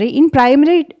secondary. In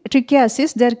primary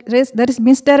trichiasis, there is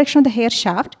misdirection of the hair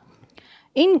shaft.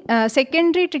 In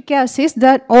secondary trichiasis,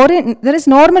 there is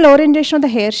normal orientation of the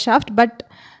hair shaft, but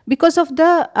because of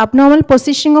the abnormal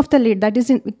positioning of the lid, that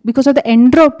is because of the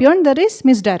endopion, there is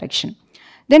misdirection.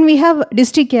 Then we have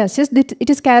dystrichiasis. It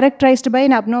is characterized by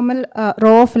an abnormal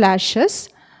row of lashes.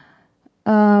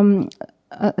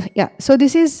 So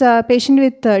this is a patient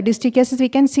with dystrichiasis. We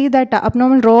can see that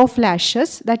abnormal row of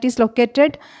lashes that is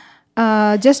located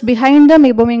just behind the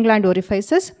meibomian gland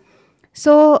orifices.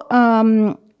 So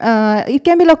it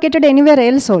can be located anywhere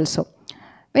else also.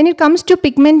 When it comes to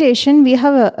pigmentation, we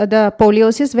have the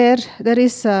poliosis, where there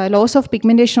is loss of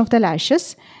pigmentation of the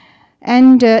lashes.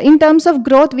 And in terms of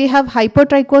growth, we have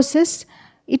hypotrichosis.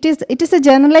 It is a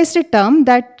generalized term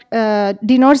that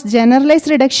denotes generalized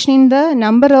reduction in the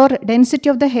number or density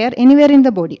of the hair anywhere in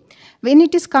the body. When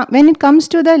it comes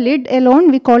to the lid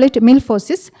alone, we call it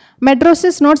milphosis.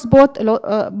 Medrosis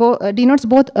denotes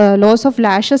both loss of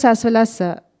lashes as well as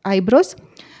eyebrows.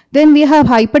 Then we have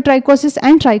hypertrichosis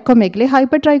and trichomegaly.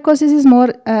 Hypertrichosis is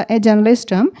more a generalized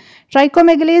term.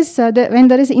 Trichomegaly is when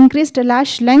there is increased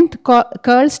lash length,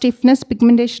 curl, stiffness,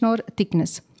 pigmentation or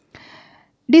thickness.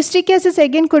 Dystrichiasis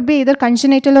again could be either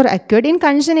congenital or acquired. In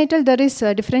congenital, there is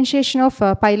differentiation of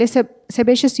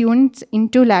pilosebaceous units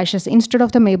into lashes instead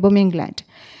of the meibomian gland.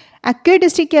 Acquired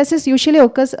dystrichiasis usually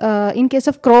occurs in case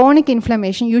of chronic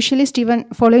inflammation, usually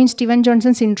following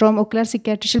Stevens-Johnson syndrome, ocular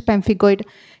cicatricial pemphigoid,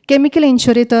 chemical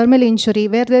injury, thermal injury,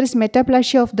 where there is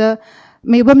metaplasia of the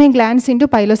meibomian glands into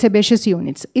pilosebaceous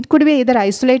units. It could be either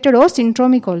isolated or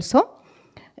syndromic also.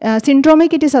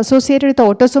 Syndromic, it is associated with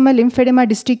autosomal lymphedema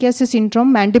dystrichiasis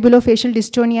syndrome, mandibulofacial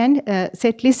dystonia, and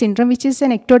Setley syndrome, which is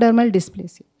an ectodermal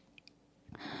dysplasia.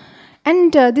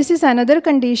 And this is another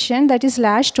condition, that is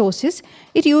lash ptosis.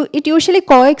 It usually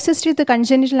coexists with the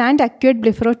congenital and acquired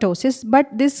blepharoptosis, but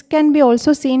this can be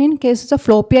also seen in cases of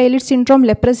floppy eyelid syndrome,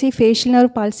 leprosy, facial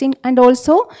nerve palsy, and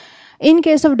also in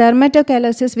case of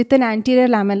dermatocalasis with an anterior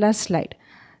lamellar slide.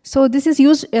 So this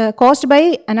is caused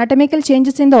by anatomical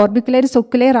changes in the orbicularis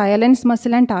oculi, Raylan's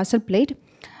muscle and tarsal plate.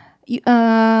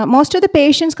 Most of the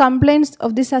patients complain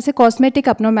of this as a cosmetic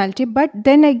abnormality, but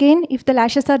then again, if the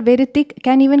lashes are very thick,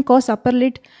 can even cause upper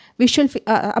visual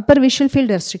field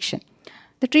restriction.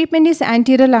 The treatment is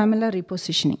anterior lamellar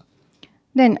repositioning.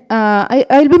 Then I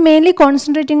will be mainly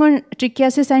concentrating on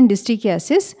trichiasis and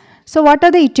dystrichiasis. So what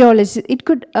are the etiologies? It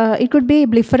could be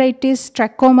blepharitis,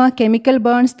 trachoma, chemical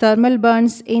burns, thermal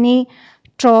burns, any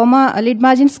trauma, lid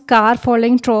margin scar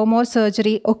following trauma or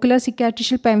surgery, ocular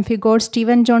cicatricial pemphigoid,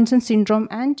 Stevens-Johnson syndrome,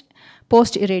 and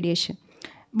post-irradiation.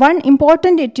 One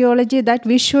important etiology that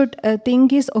we should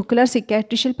think is ocular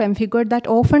cicatricial pemphigoid that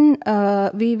often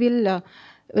we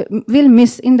will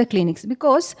miss in the clinics,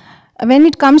 because when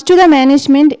it comes to the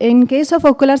management, in case of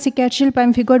ocular cicatricial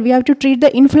pemphigoid, we have to treat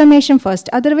the inflammation first.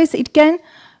 Otherwise, it can,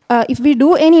 if we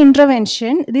do any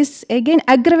intervention, this again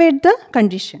aggravate the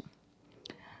condition.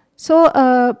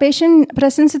 So, patient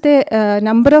presents with a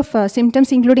number of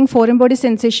symptoms including foreign body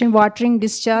sensation, watering,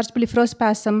 discharge,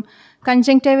 blepharospasm,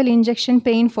 conjunctival injection,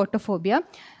 pain, photophobia.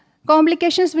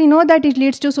 Complications, we know that it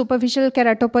leads to superficial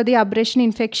keratopathy, abrasion,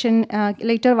 infection,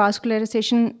 later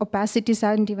vascularization, opacities,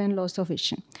 and even loss of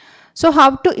vision. So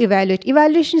how to evaluate?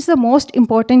 Evaluation is the most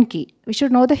important key. We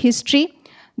should know the history,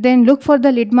 then look for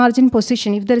the lid margin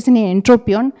position if there is any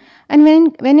entropion. And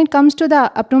when it comes to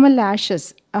the abnormal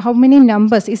lashes, how many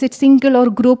numbers? Is it single or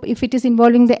group? If it is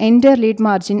involving the entire lid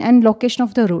margin and location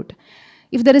of the root.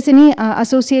 If there is any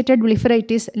associated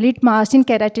blepharitis, lid margin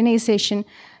keratinization,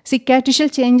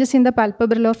 cicatricial changes in the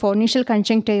palpebral or fornical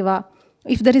conjunctiva,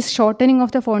 if there is shortening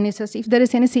of the fornices, if there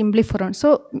is any symblepharon.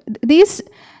 So these,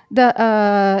 the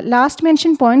last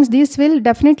mentioned points, these will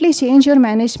definitely change your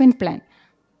management plan.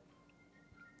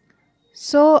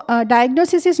 So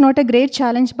diagnosis is not a great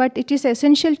challenge, but it is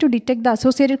essential to detect the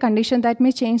associated condition that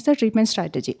may change the treatment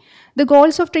strategy. The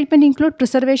goals of treatment include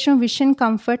preservation of vision,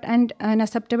 comfort, and an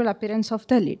acceptable appearance of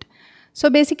the lid. So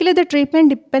basically the treatment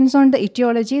depends on the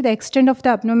etiology, the extent of the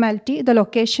abnormality, the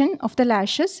location of the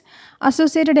lashes,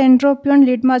 associated entropion,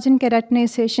 lid margin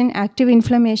keratinization, active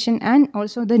inflammation, and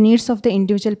also the needs of the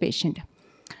individual patient.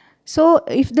 So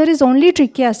if there is only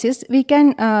trichiasis, we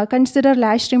can consider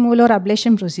lash removal or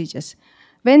ablation procedures.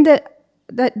 When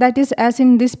that is as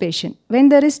in this patient. When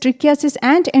there is trichiasis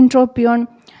and entropion,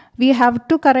 we have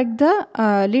to correct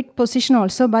the lid position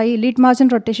also by lid margin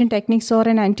rotation techniques or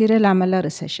an anterior lamellar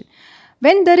recession.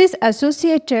 When there is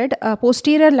associated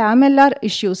posterior lamellar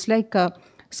issues like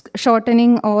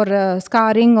shortening or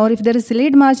scarring, or if there is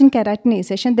lid margin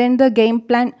keratinization, then the game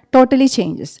plan totally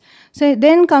changes. So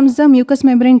then comes the mucous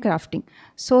membrane grafting.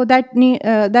 So that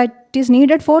is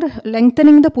needed for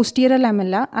lengthening the posterior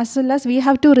lamella, as well as we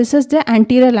have to recess the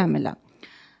anterior lamella.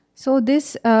 So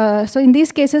in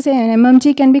these cases, an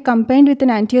MMG can be combined with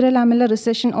an anterior lamellar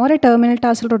recession or a terminal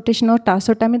tarsal rotation or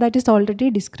tarsotomy that is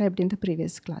already described in the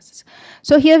previous classes.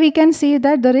 So here we can see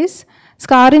that there is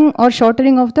scarring or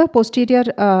shortening of the posterior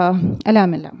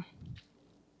lamella.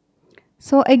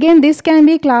 So again, this can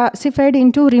be classified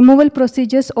into removal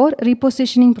procedures or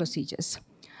repositioning procedures.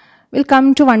 We'll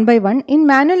come to one by one. In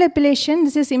manual epilation,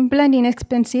 this is simple and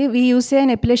inexpensive. We use an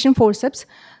epilation forceps.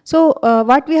 So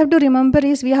what we have to remember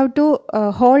is we have to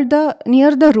hold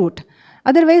near the root.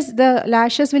 Otherwise, the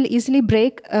lashes will easily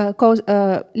break,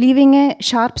 leaving a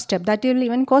sharp step that will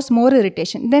even cause more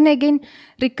irritation. Then again,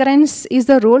 recurrence is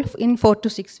the rule in 4 to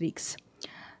 6 weeks.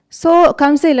 So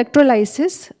comes the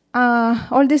electrolysis.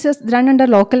 All this is done under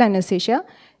local anesthesia.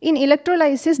 In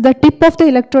electrolysis, the tip of the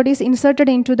electrode is inserted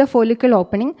into the follicle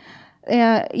opening.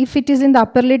 If it is in the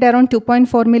upper lid, around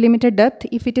 2.4 millimeter depth.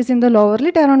 If it is in the lower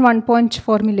lid, around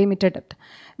 1.4 millimeter depth.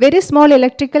 Very small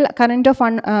electrical current of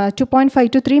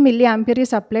 2.5 to 3 milliampere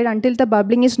is applied until the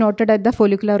bubbling is noted at the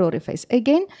follicular orifice.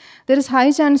 Again, there is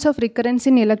high chance of recurrence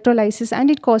in electrolysis,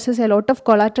 and it causes a lot of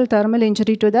collateral thermal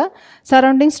injury to the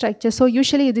surrounding structure. So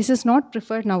usually this is not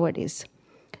preferred nowadays.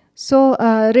 So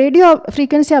radio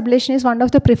frequency ablation is one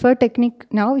of the preferred technique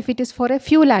now if it is for a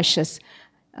few lashes.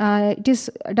 It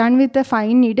is done with a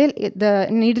fine needle. The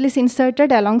needle is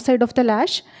inserted alongside of the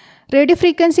lash. Radio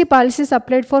frequency pulse is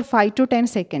applied for 5 to 10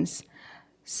 seconds.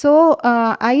 So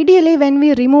ideally when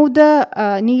we remove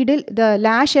the needle, the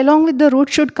lash along with the root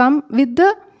should come with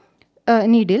the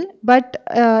needle. But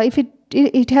if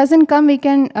it hasn't come, we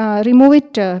can remove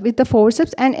it with the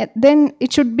forceps, and then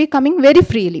it should be coming very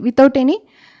freely without any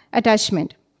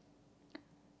attachment.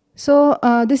 So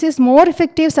this is more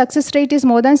effective, success rate is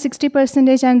more than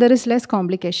 60%, and there is less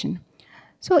complication.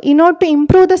 So in order to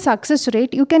improve the success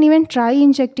rate, you can even try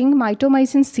injecting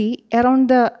mitomycin C around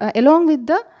the, along with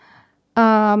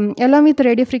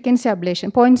radiofrequency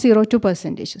ablation,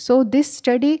 0.02%. So this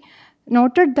study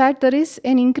noted that there is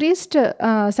an increased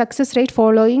success rate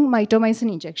following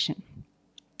mitomycin injection.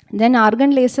 Then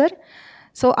argon laser.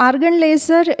 So argon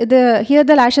laser, here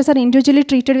the lashes are individually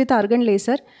treated with argon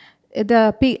laser.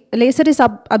 The laser is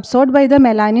absorbed by the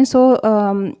melanin, so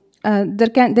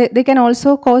they can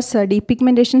also cause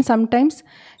depigmentation sometimes.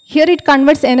 Here it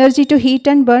converts energy to heat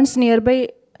and burns nearby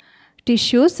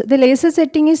tissues. The laser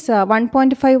setting is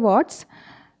 1.5 watts.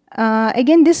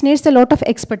 Again, this needs a lot of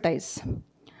expertise.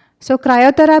 So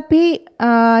cryotherapy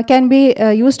can be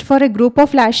used for a group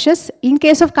of lashes. In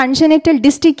case of congenital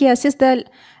dystichiasis, the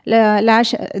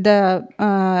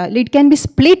lid can be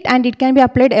split and it can be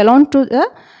applied alone to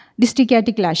the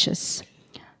dystichiatic lashes.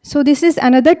 So this is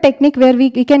another technique where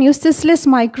we can use this less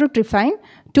microtryphin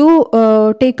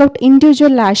to take out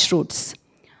individual lash roots.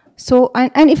 So,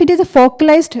 and if it is a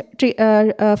focalized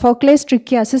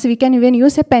trichiasis, we can even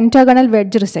use a pentagonal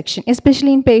wedge resection,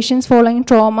 especially in patients following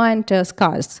trauma and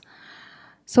scars.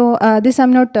 So this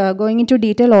I'm not going into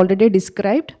detail, already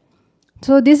described.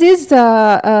 So this is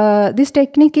this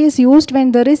technique is used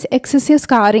when there is excessive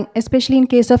scarring, especially in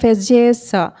case of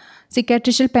SJS,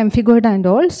 cicatricial pemphigoid and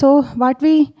all. So what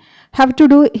we have to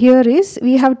do here is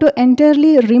we have to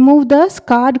entirely remove the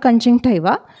scarred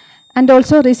conjunctiva and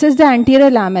also recess the anterior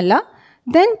lamella,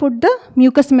 then put the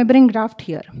mucous membrane graft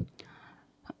here.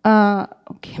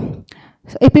 Okay.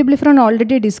 So epiblepharon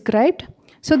already described.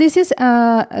 So this is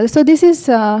a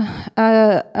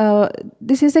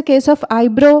case of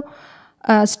eyebrow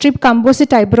strip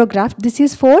composite eyebrow graft. This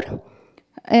is for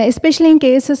especially in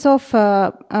cases of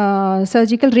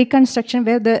surgical reconstruction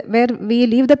where we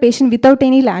leave the patient without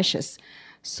any lashes.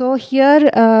 So here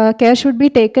care should be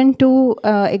taken to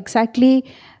exactly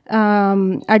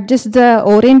adjust the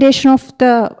orientation of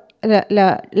the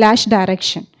lash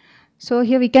direction. So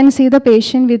here we can see the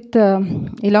patient with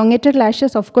elongated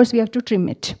lashes. Of course, we have to trim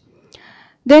it.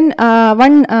 Then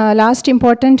one last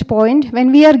important point,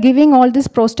 when we are giving all these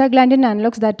prostaglandin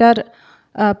analogs that are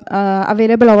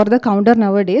available over the counter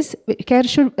nowadays,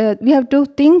 we have to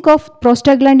think of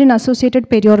prostaglandin associated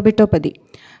periorbitopathy.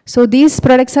 So these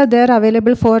products are there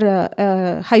available for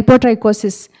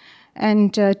hypotrichosis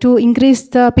and to increase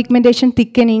the pigmentation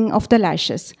thickening of the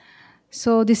lashes.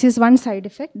 So this is one side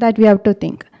effect that we have to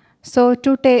think. So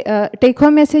to take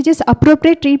home message is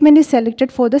appropriate treatment is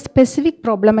selected for the specific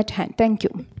problem at hand. Thank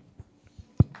you.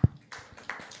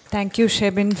 Thank you,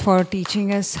 Shebin, for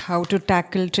teaching us how to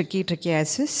tackle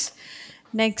trichiasis.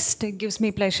 Next, it gives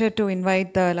me pleasure to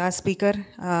invite the last speaker,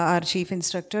 our chief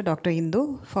instructor, Dr.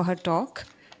 Indu, for her talk.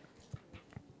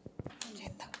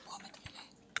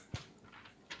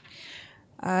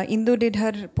 Indu did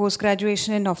her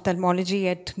post-graduation in ophthalmology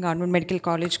at Government Medical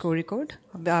College, Kozhikode,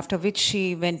 after which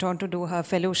she went on to do her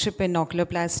fellowship in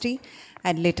oculoplasty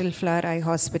at Little Flower Eye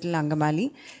Hospital,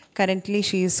 Angamali. Currently,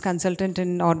 she is consultant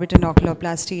in orbit and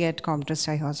oculoplasty at Comtrust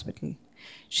Eye Hospital.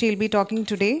 She'll be talking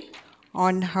today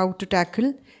on how to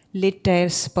tackle lid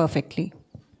tears perfectly.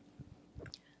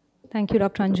 Thank you,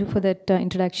 Dr. Anju, for that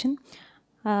introduction.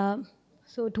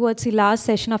 So towards the last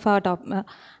session of our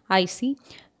IC,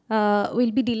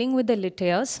 we'll be dealing with the lid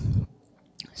tears.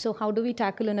 So how do we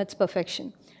tackle in its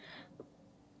perfection?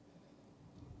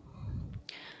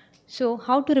 So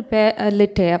how to repair a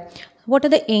lid tear? What are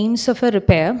the aims of a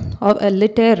repair, or a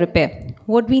lid tear repair?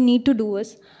 What we need to do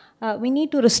is, we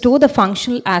need to restore the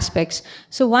functional aspects.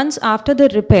 So once after the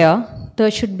repair, there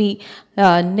should be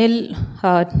nil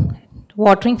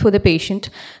watering for the patient,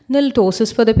 nil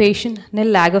ptosis for the patient, nil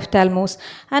lag of thalamus,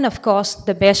 and of course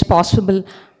the best possible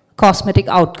cosmetic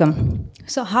outcome.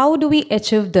 So how do we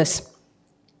achieve this?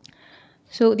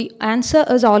 So the answer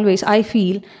is always, I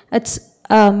feel, it's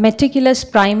a meticulous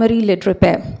primary lid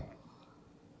repair.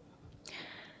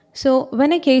 So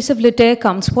when a case of lid tear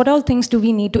comes, what all things do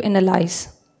we need to analyze?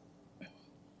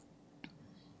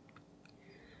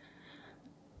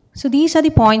 So these are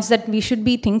the points that we should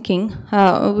be thinking,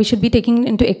 we should be taking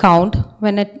into account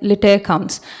when a lid tear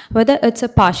comes. Whether it's a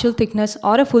partial thickness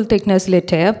or a full thickness lid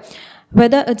tear,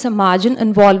 whether it's a margin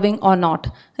involving or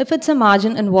not. If it's a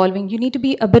margin involving, you need to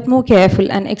be a bit more careful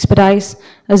and expertise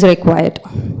is required.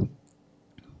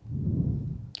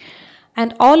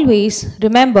 And always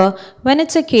remember, when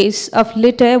it's a case of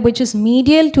lid tear which is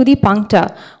medial to the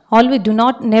puncta, always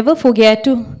never forget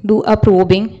to do a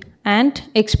probing and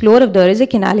explore if there is a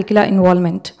canalicular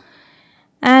involvement.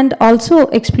 And also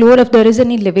explore if there is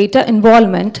any levator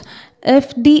involvement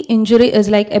if the injury is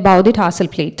like above the tarsal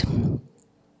plate.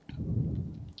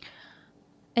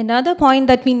 Another point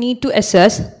that we need to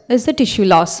assess is the tissue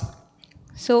loss.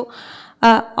 So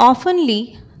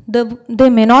oftenly,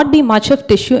 there may not be much of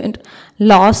tissue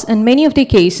loss in many of the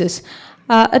cases.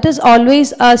 It is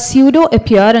always a pseudo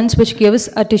appearance which gives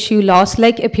a tissue loss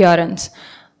like appearance.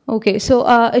 Okay, so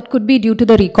it could be due to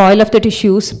the recoil of the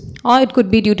tissues, or it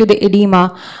could be due to the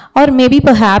edema, or maybe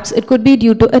perhaps it could be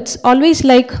due to, it's always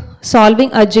like solving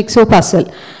a jigsaw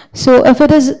puzzle. So if it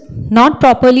is not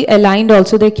properly aligned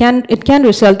also, it can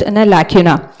result in a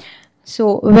lacuna.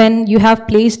 So when you have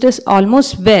placed this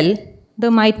almost well, there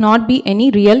might not be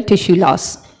any real tissue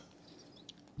loss.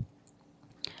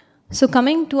 So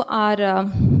coming to our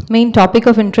main topic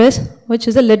of interest, which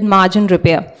is a lid margin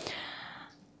repair.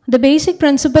 The basic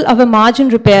principle of a margin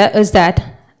repair is that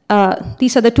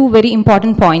these are the two very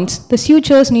important points. The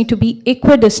sutures need to be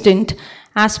equidistant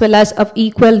as well as of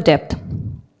equal depth.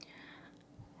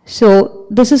 So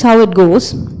this is how it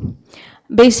goes.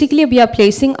 Basically, we are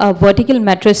placing a vertical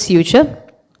mattress suture,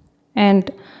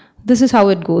 and this is how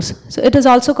it goes. So it is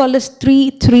also called as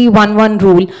 3-3-1-1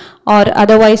 rule, or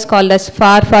otherwise called as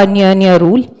far near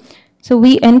rule. So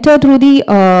we enter through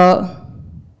the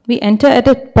we enter at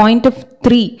a point of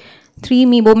 3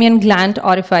 meibomian gland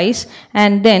orifice,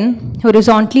 and then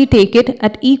horizontally take it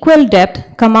at equal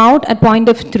depth, come out at point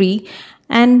of 3,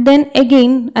 and then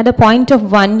again at a point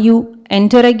of 1 you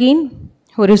enter again,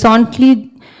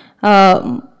 horizontally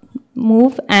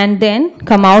move, and then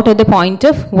come out at the point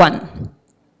of 1.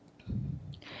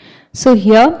 So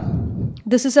here,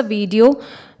 this is a video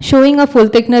showing a full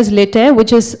thickness lid tear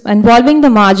which is involving the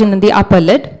margin in the upper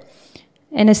lid.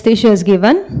 Anesthesia is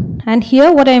given, and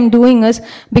here what I am doing is,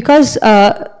 because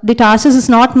the tarsus is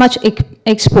not much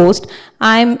exposed,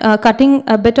 I am cutting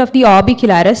a bit of the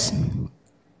orbicularis,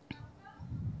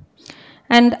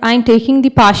 and I am taking the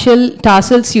partial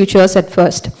tarsal sutures at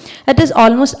first. It is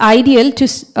almost ideal to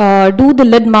do the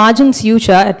lid margin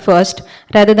suture at first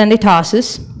rather than the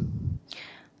tarsus.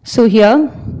 So here,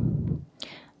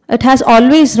 it has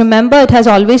always, remember, it has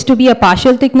always to be a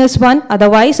partial thickness one,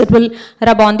 otherwise it will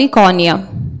rub on the cornea.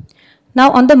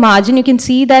 Now on the margin you can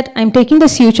see that I'm taking the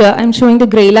suture, I'm showing the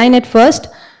gray line at first,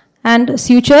 and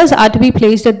sutures are to be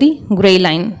placed at the gray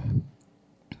line.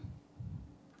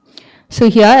 So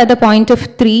here at the point of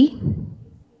 3,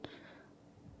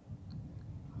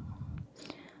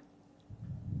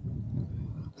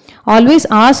 always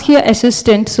ask your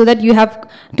assistant so that you have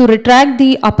to retract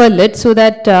the upper lid so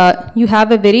that you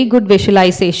have a very good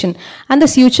visualization. And the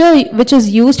suture which is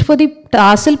used for the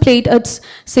tarsal plate, it's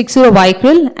 6-0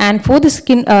 vicryl, and for the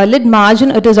skin lid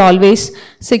margin it is always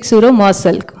 6-0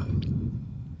 mersilk.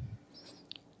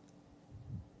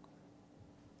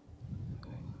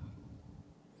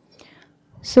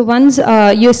 So once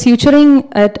you're suturing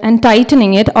it and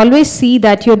tightening it, always see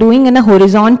that you're doing in a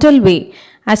horizontal way,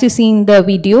 as you see in the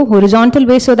video, horizontal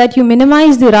way, so that you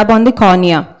minimize the rub on the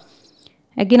cornea.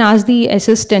 Again, ask the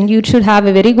assistant, you should have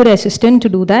a very good assistant to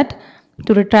do that,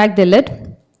 to retract the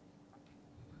lid.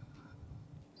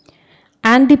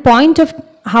 And the point of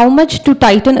how much to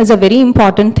tighten is a very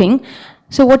important thing.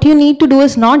 So what you need to do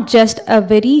is not just a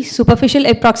very superficial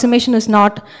approximation, is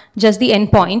not just the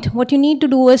end point. What you need to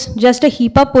do is just a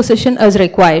heap up position is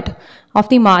required of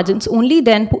the margins. Only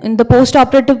then in the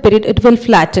post-operative period it will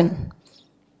flatten.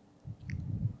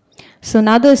 So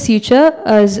now the suture,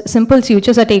 simple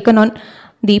sutures are taken on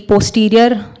the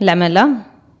posterior lamella.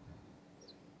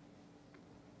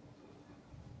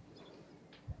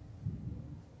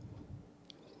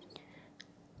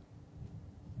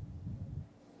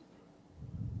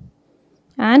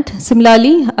 And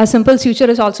similarly, a simple suture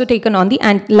is also taken on the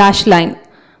lash line.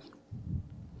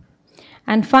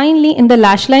 And finally, in the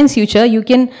lash line suture, you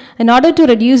can, in order to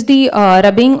reduce the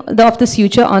rubbing of the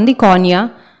suture on the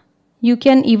cornea, you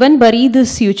can even bury the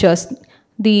sutures,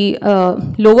 the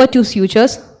lower two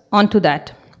sutures, onto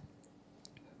that.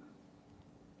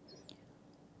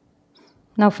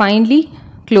 Now finally,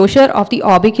 closure of the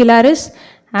orbicularis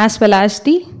as well as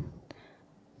the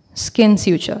skin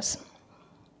sutures.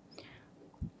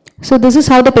 So this is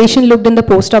how the patient looked in the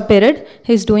post-op period.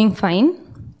 He is doing fine.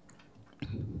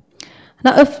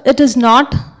 Now if it is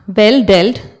not well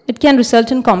dealt, it can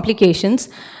result in complications.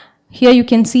 Here you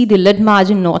can see the lid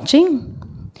margin notching,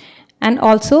 and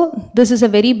also this is a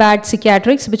very bad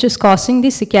cicatrix which is causing the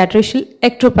cicatricial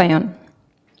ectropion,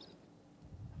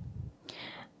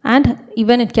 and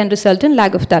even it can result in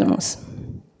lag of thalamus.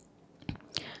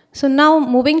 So now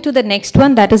moving to the next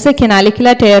one, that is the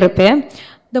canalicular tear repair.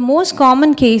 The most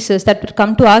common cases that would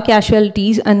come to our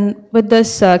casualties and with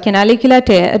this canalicular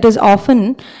tear, it is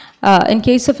often in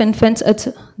case of infants, it's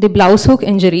the blouse hook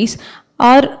injuries,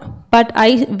 but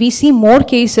we see more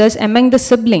cases among the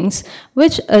siblings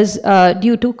which is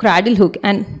due to cradle hook,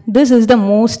 and this is the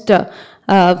most,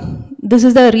 this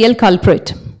is the real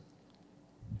culprit.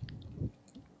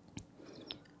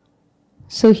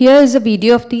 So here is a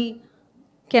video of the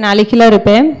canalicular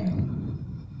repair.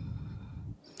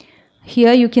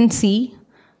 here you can see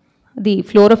the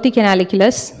floor of the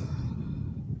canaliculus.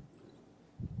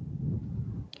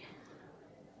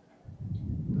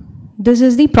 This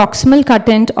is the proximal cut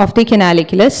end of the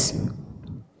canaliculus.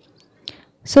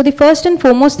 So the first and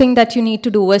foremost thing that you need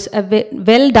to do is a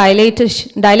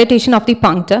dilatation of the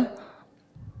puncture,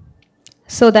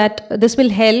 so that this will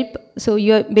help. So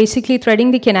you're basically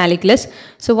threading the canaliculus.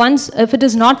 So once, if it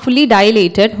is not fully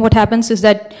dilated, what happens is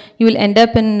that you will end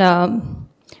up in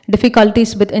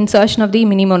difficulties with insertion of the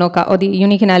mini monoca or the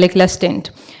unicanalicular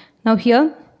stent. Now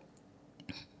here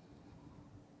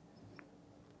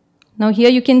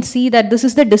you can see that this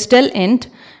is the distal end,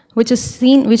 which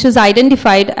is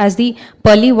identified as the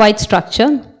pearly white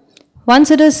structure. Once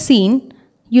it is seen,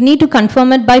 you need to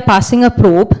confirm it by passing a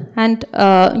probe, and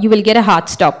you will get a hard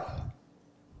stop.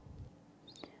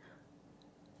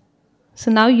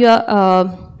 So now you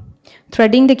are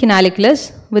threading the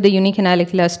canaliculus with the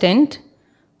unicanalicular stent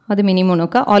or the mini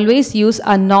monoca. Always use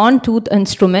a non-tooth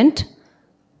instrument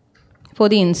for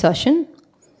the insertion.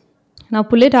 Now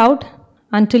pull it out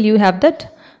until you have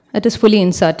that it is fully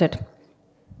inserted.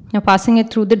 Now passing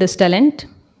it through the distal end.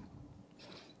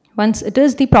 Once it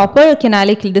is the proper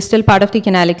distal part of the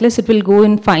canaliculus, it will go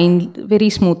in fine, very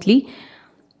smoothly.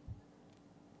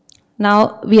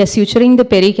 Now we are suturing the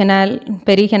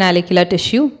pericanalicular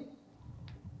tissue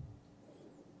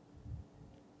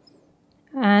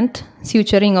and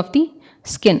suturing of the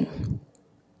skin.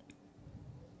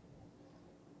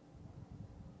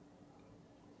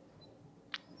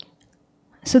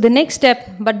 So the next step,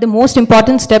 but the most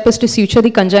important step, is to suture the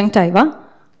conjunctiva.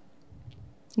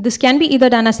 This can be either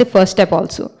done as the first step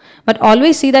also, but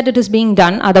always see that it is being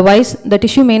done, otherwise the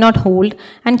tissue may not hold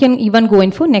and can even go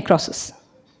in for necrosis.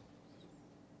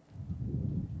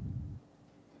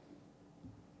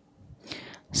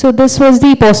 So this was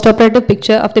the postoperative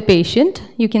picture of the patient.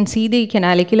 You can see the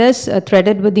canaliculus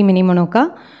threaded with the mini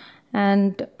monoca,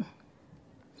 and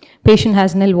patient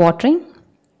has nil watering.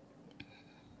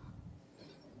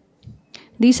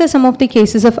 These are some of the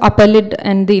cases of upper lid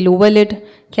and the lower lid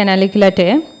canalicular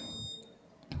tear.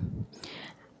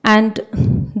 And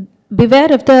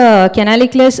beware if the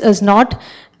canaliculus is not,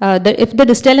 if the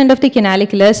distal end of the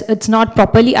canaliculus, it's not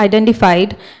properly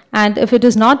identified, and if it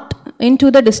is not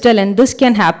into the distal end, this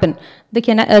can happen. The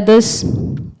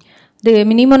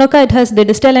mini monoca, the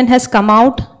distal end has come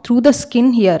out through the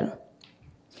skin here.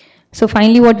 So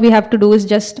finally what we have to do is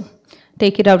just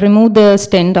take it out, remove the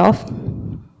stent off.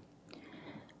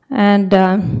 And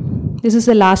this is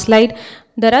the last slide.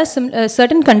 There are some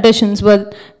certain conditions where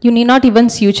you need not even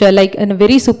suture, like in a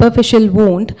very superficial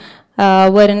wound,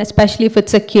 wherein especially if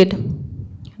it's a kid,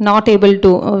 not able to,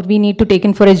 or we need to take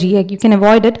in for a GA, you can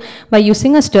avoid it by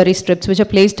using a steri strips, which are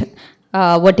placed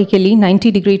vertically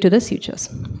 90 degree to the sutures.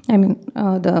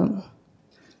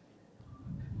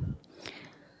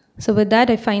 So with that,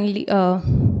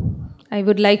 I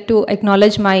would like to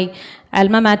acknowledge my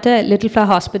alma mater, Little Flower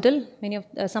Hospital.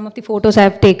 Some of the photos I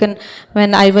have taken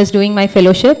when I was doing my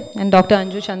fellowship, and Dr.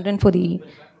 Anju Chandran for the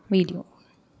video.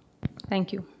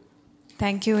 Thank you.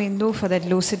 Thank you, Indu, for that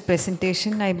lucid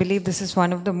presentation. I believe this is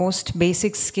one of the most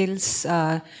basic skills,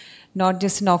 not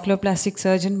just an oculoplastic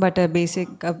surgeon, but an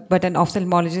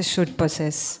ophthalmologist should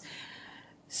possess.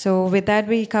 So with that,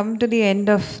 we come to the end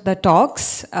of the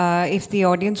talks. If the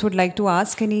audience would like to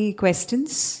ask any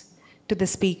questions to the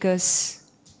speakers.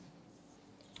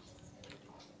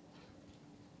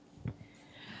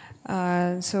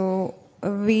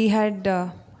 We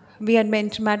had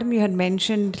mentioned, Madam, you had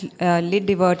mentioned lid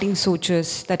diverting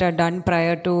sutures that are done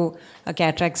prior to a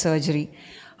cataract surgery.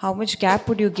 How much gap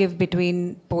would you give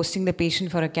between posting the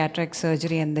patient for a cataract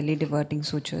surgery and the lid diverting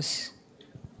sutures?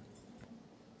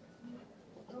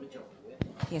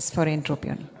 Yes, for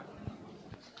entropion.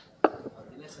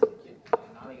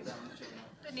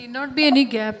 There need not be any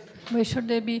gap. Why should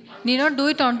there be? Need not do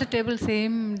it on the table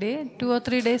same day. 2 or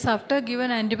 3 days after, give an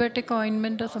antibiotic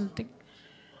ointment or something.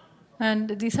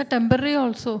 And these are temporary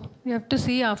also. You have to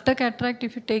see after cataract,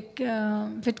 if you take,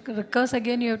 if it recurs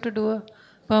again, you have to do a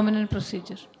permanent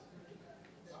procedure.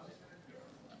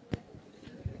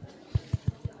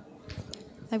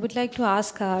 I would like to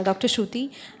ask Dr.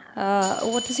 Shruti,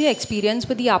 what is your experience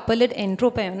with the upper lid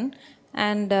entropion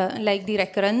and like the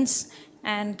recurrence,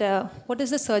 and what is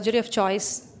the surgery of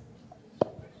choice?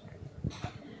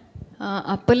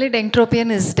 Upper lid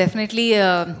entropion is definitely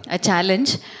a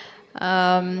challenge.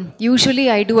 Usually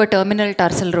I do a terminal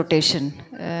tarsal rotation,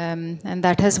 and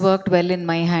that has worked well in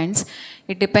my hands.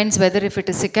 It depends whether if it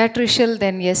is cicatricial,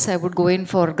 then yes, I would go in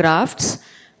for grafts,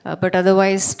 but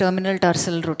otherwise terminal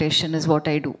tarsal rotation is what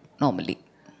I do normally.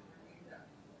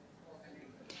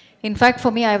 In fact, for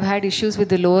me, I've had issues with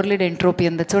the lower lid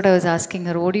entropion. That's what I was asking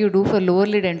her. What do you do for lower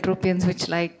lid entropions, which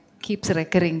like keeps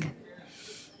recurring?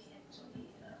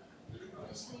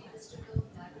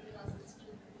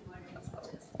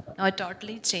 I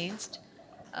totally changed.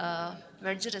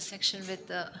 Wedge resection with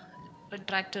the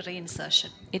retractor reinsertion.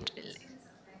 It will.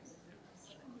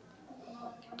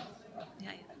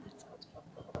 Yeah,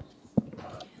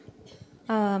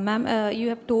 Ma'am, you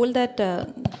have told that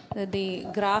the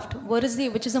graft,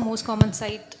 which is the most common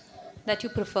site that you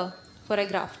prefer for a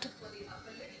graft?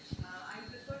 I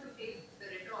prefer to take the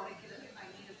retroauricular if I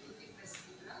need a blue thickness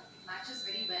sclera. It matches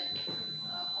very well.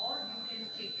 Or you can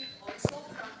take it also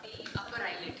from the upper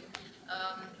eyelid.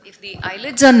 If the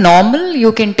eyelids are normal,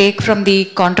 you can take from the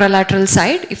contralateral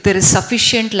side if there is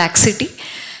sufficient laxity.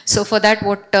 So for that,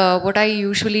 what I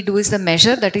usually do is the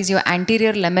measure, that is your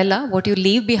anterior lamella. What you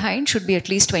leave behind should be at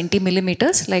least 20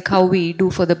 millimeters, like how we do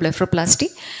for the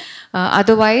blepharoplasty.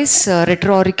 Otherwise,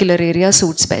 retroauricular area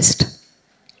suits best.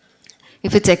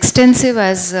 If it's extensive,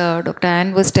 as Dr.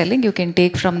 Ann was telling, you can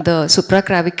take from the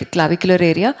supraclavicular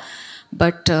area,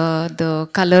 but the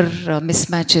color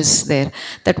mismatch is there.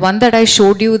 That one that I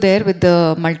showed you there with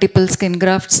the multiple skin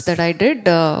grafts that I did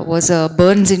was a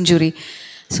burns injury.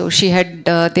 So she had,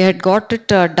 they had got it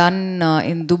done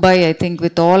in Dubai, I think,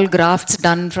 with all grafts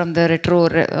done from the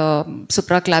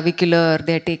supraclavicular.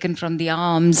 They had taken from the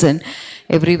arms and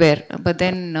everywhere. But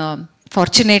then,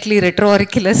 fortunately,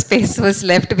 retroauricular space was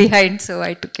left behind, so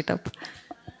I took it up.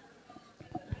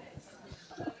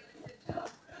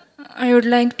 I would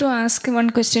like to ask one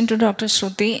question to Dr.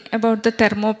 Shruti about the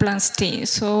thermoplasty.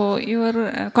 So you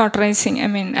are cauterizing,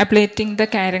 ablating the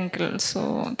caruncle.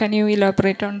 So can you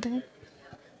elaborate on that?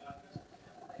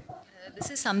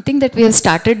 This is something that we have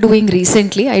started doing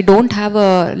recently. I don't have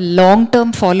a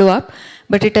long-term follow-up,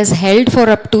 but it has held for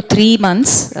up to 3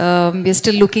 months. We're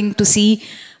still looking to see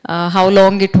how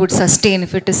long it would sustain.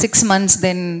 If it is 6 months,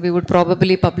 then we would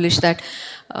probably publish that.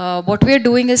 What we are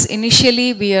doing is,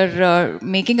 initially we are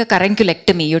making a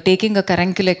carunculectomy. You're taking a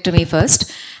carunculectomy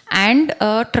first, and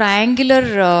a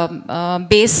triangular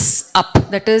base up.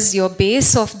 That is, your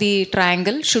base of the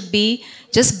triangle should be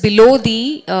just below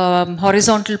the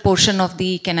horizontal portion of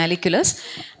the canaliculus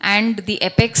and the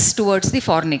apex towards the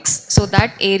fornix. So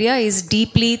that area is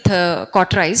deeply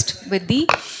cauterized with the,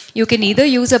 you can either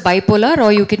use a bipolar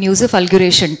or you can use a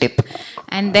fulguration tip.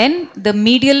 And then the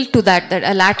medial to that,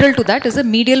 lateral to that is the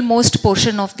medial most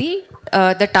portion of the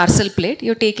tarsal plate.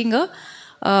 You're taking a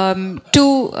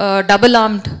two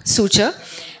double-armed suture,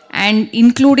 and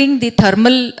including the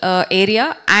thermal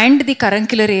area and the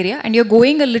caruncular area, and you're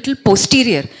going a little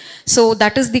posterior. So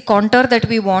that is the contour that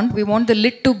we want. We want the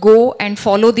lid to go and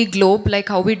follow the globe, like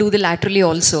how we do the laterally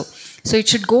also. So it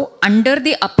should go under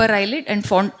the upper eyelid and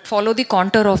follow the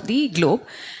contour of the globe.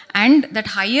 And that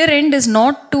higher end is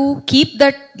not to keep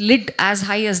that lid as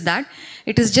high as that.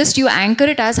 It is just you anchor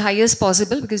it as high as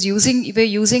possible, because we're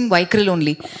using Vicryl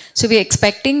only. So we're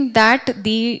expecting that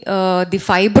the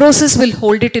fibrosis will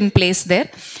hold it in place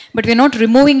there, but we're not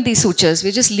removing the sutures.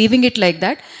 We're just leaving it like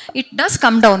that. It does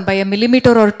come down by 1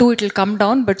 millimeter or 2. It will come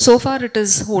down, but so far it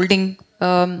is holding.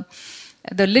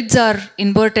 The lids are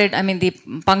inverted. The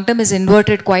punctum is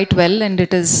inverted quite well, and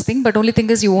it is thing. But only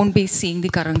thing is, you won't be seeing the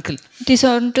caruncle. It is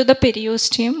on to the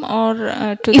periosteum or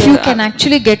to if you can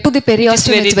actually get to the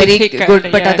periosteum, it's very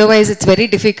good. But otherwise, it's very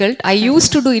difficult. I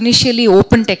used to do initially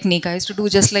open technique. I used to do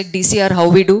just like DCR, how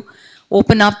we do,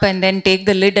 open up and then take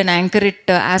the lid and anchor it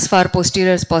as far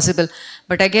posterior as possible.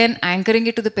 But again, anchoring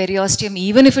it to the periosteum,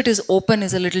 even if it is open,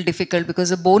 is a little difficult because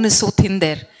the bone is so thin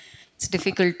there. It's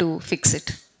difficult to fix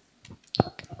it.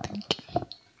 Okay, thank you.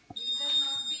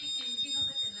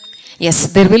 Yes,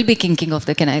 there will be kinking of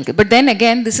the canal. But then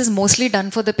again, this is mostly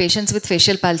done for the patients with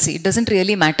facial palsy. It doesn't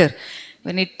really matter.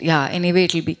 Anyway,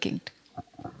 it will be kinked.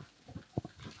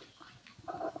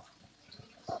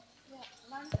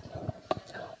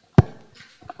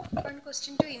 One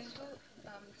question to Indu.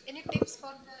 Any tips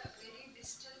for the very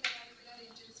distal canalicular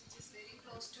injuries, which is very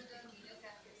close to the medial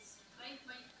canalus?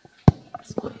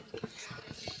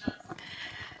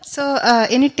 So,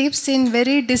 any tips in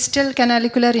very distal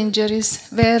canalicular injuries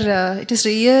where it is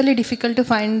really difficult to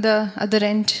find the other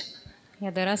end? Yeah,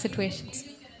 there are situations.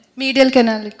 Medial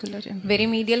canalicular. Yeah. Very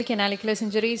medial canalicular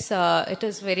injuries, it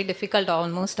is very difficult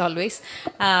almost always.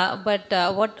 But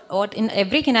what in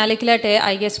every canalicular tear,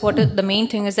 I guess the main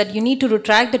thing is that you need to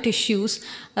retract the tissues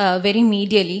very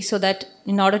medially, so that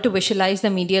in order to visualize the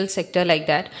medial sector like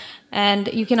that. And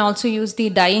you can also use the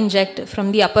dye inject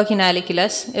from the upper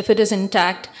canaliculus if it is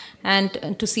intact,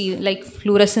 and to see like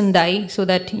fluorescent dye, so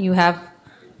that you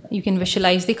can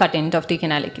visualize the cut end of the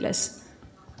canaliculus.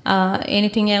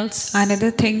 Anything else?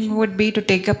 Another thing would be to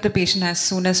take up the patient as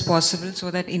soon as possible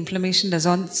so that inflammation does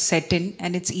not set in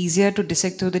and it's easier to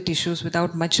dissect through the tissues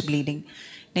without much bleeding.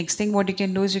 Next thing what you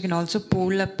can do is you can also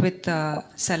pull up with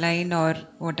saline or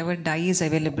whatever dye is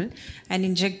available and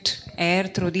inject air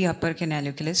through the upper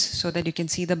canalicularis so that you can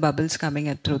see the bubbles coming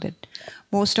up through that.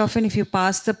 Most often if you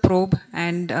pass the probe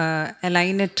and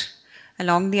align it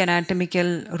along the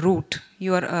anatomical route,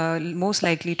 you are most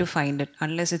likely to find it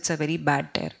unless it's a very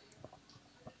bad tear.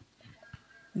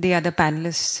 The other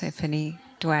panelists, if any,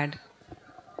 to add.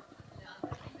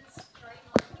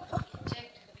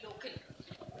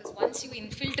 Once you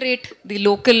infiltrate the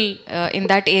local in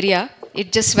that area,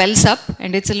 it just swells up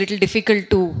and it's a little difficult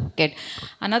to get.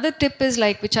 Another tip is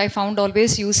like, which I found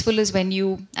always useful, is when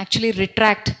you actually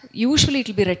retract, usually it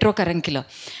will be retrocurricular.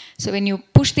 So when you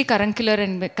push the caruncle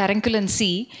and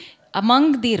see,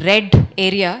 among the red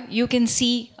area, you can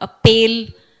see a pale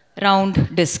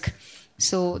round disc.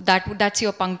 So that's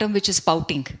your punctum which is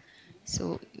spouting.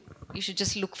 So you should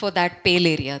just look for that pale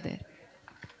area there.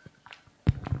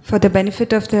 For the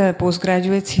benefit of the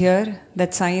postgraduates here,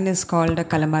 that sign is called a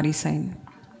calamari sign.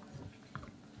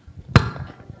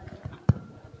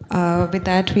 With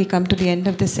that, we come to the end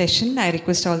of the session. I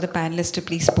request all the panelists to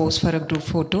please pose for a group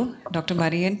photo. Dr.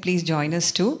 Marian, please join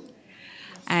us too.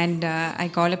 And I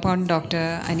call upon Dr.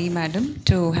 Ani Madam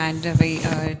to hand away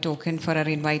a token for our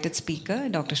invited speaker,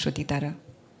 Dr. Shruti Tara.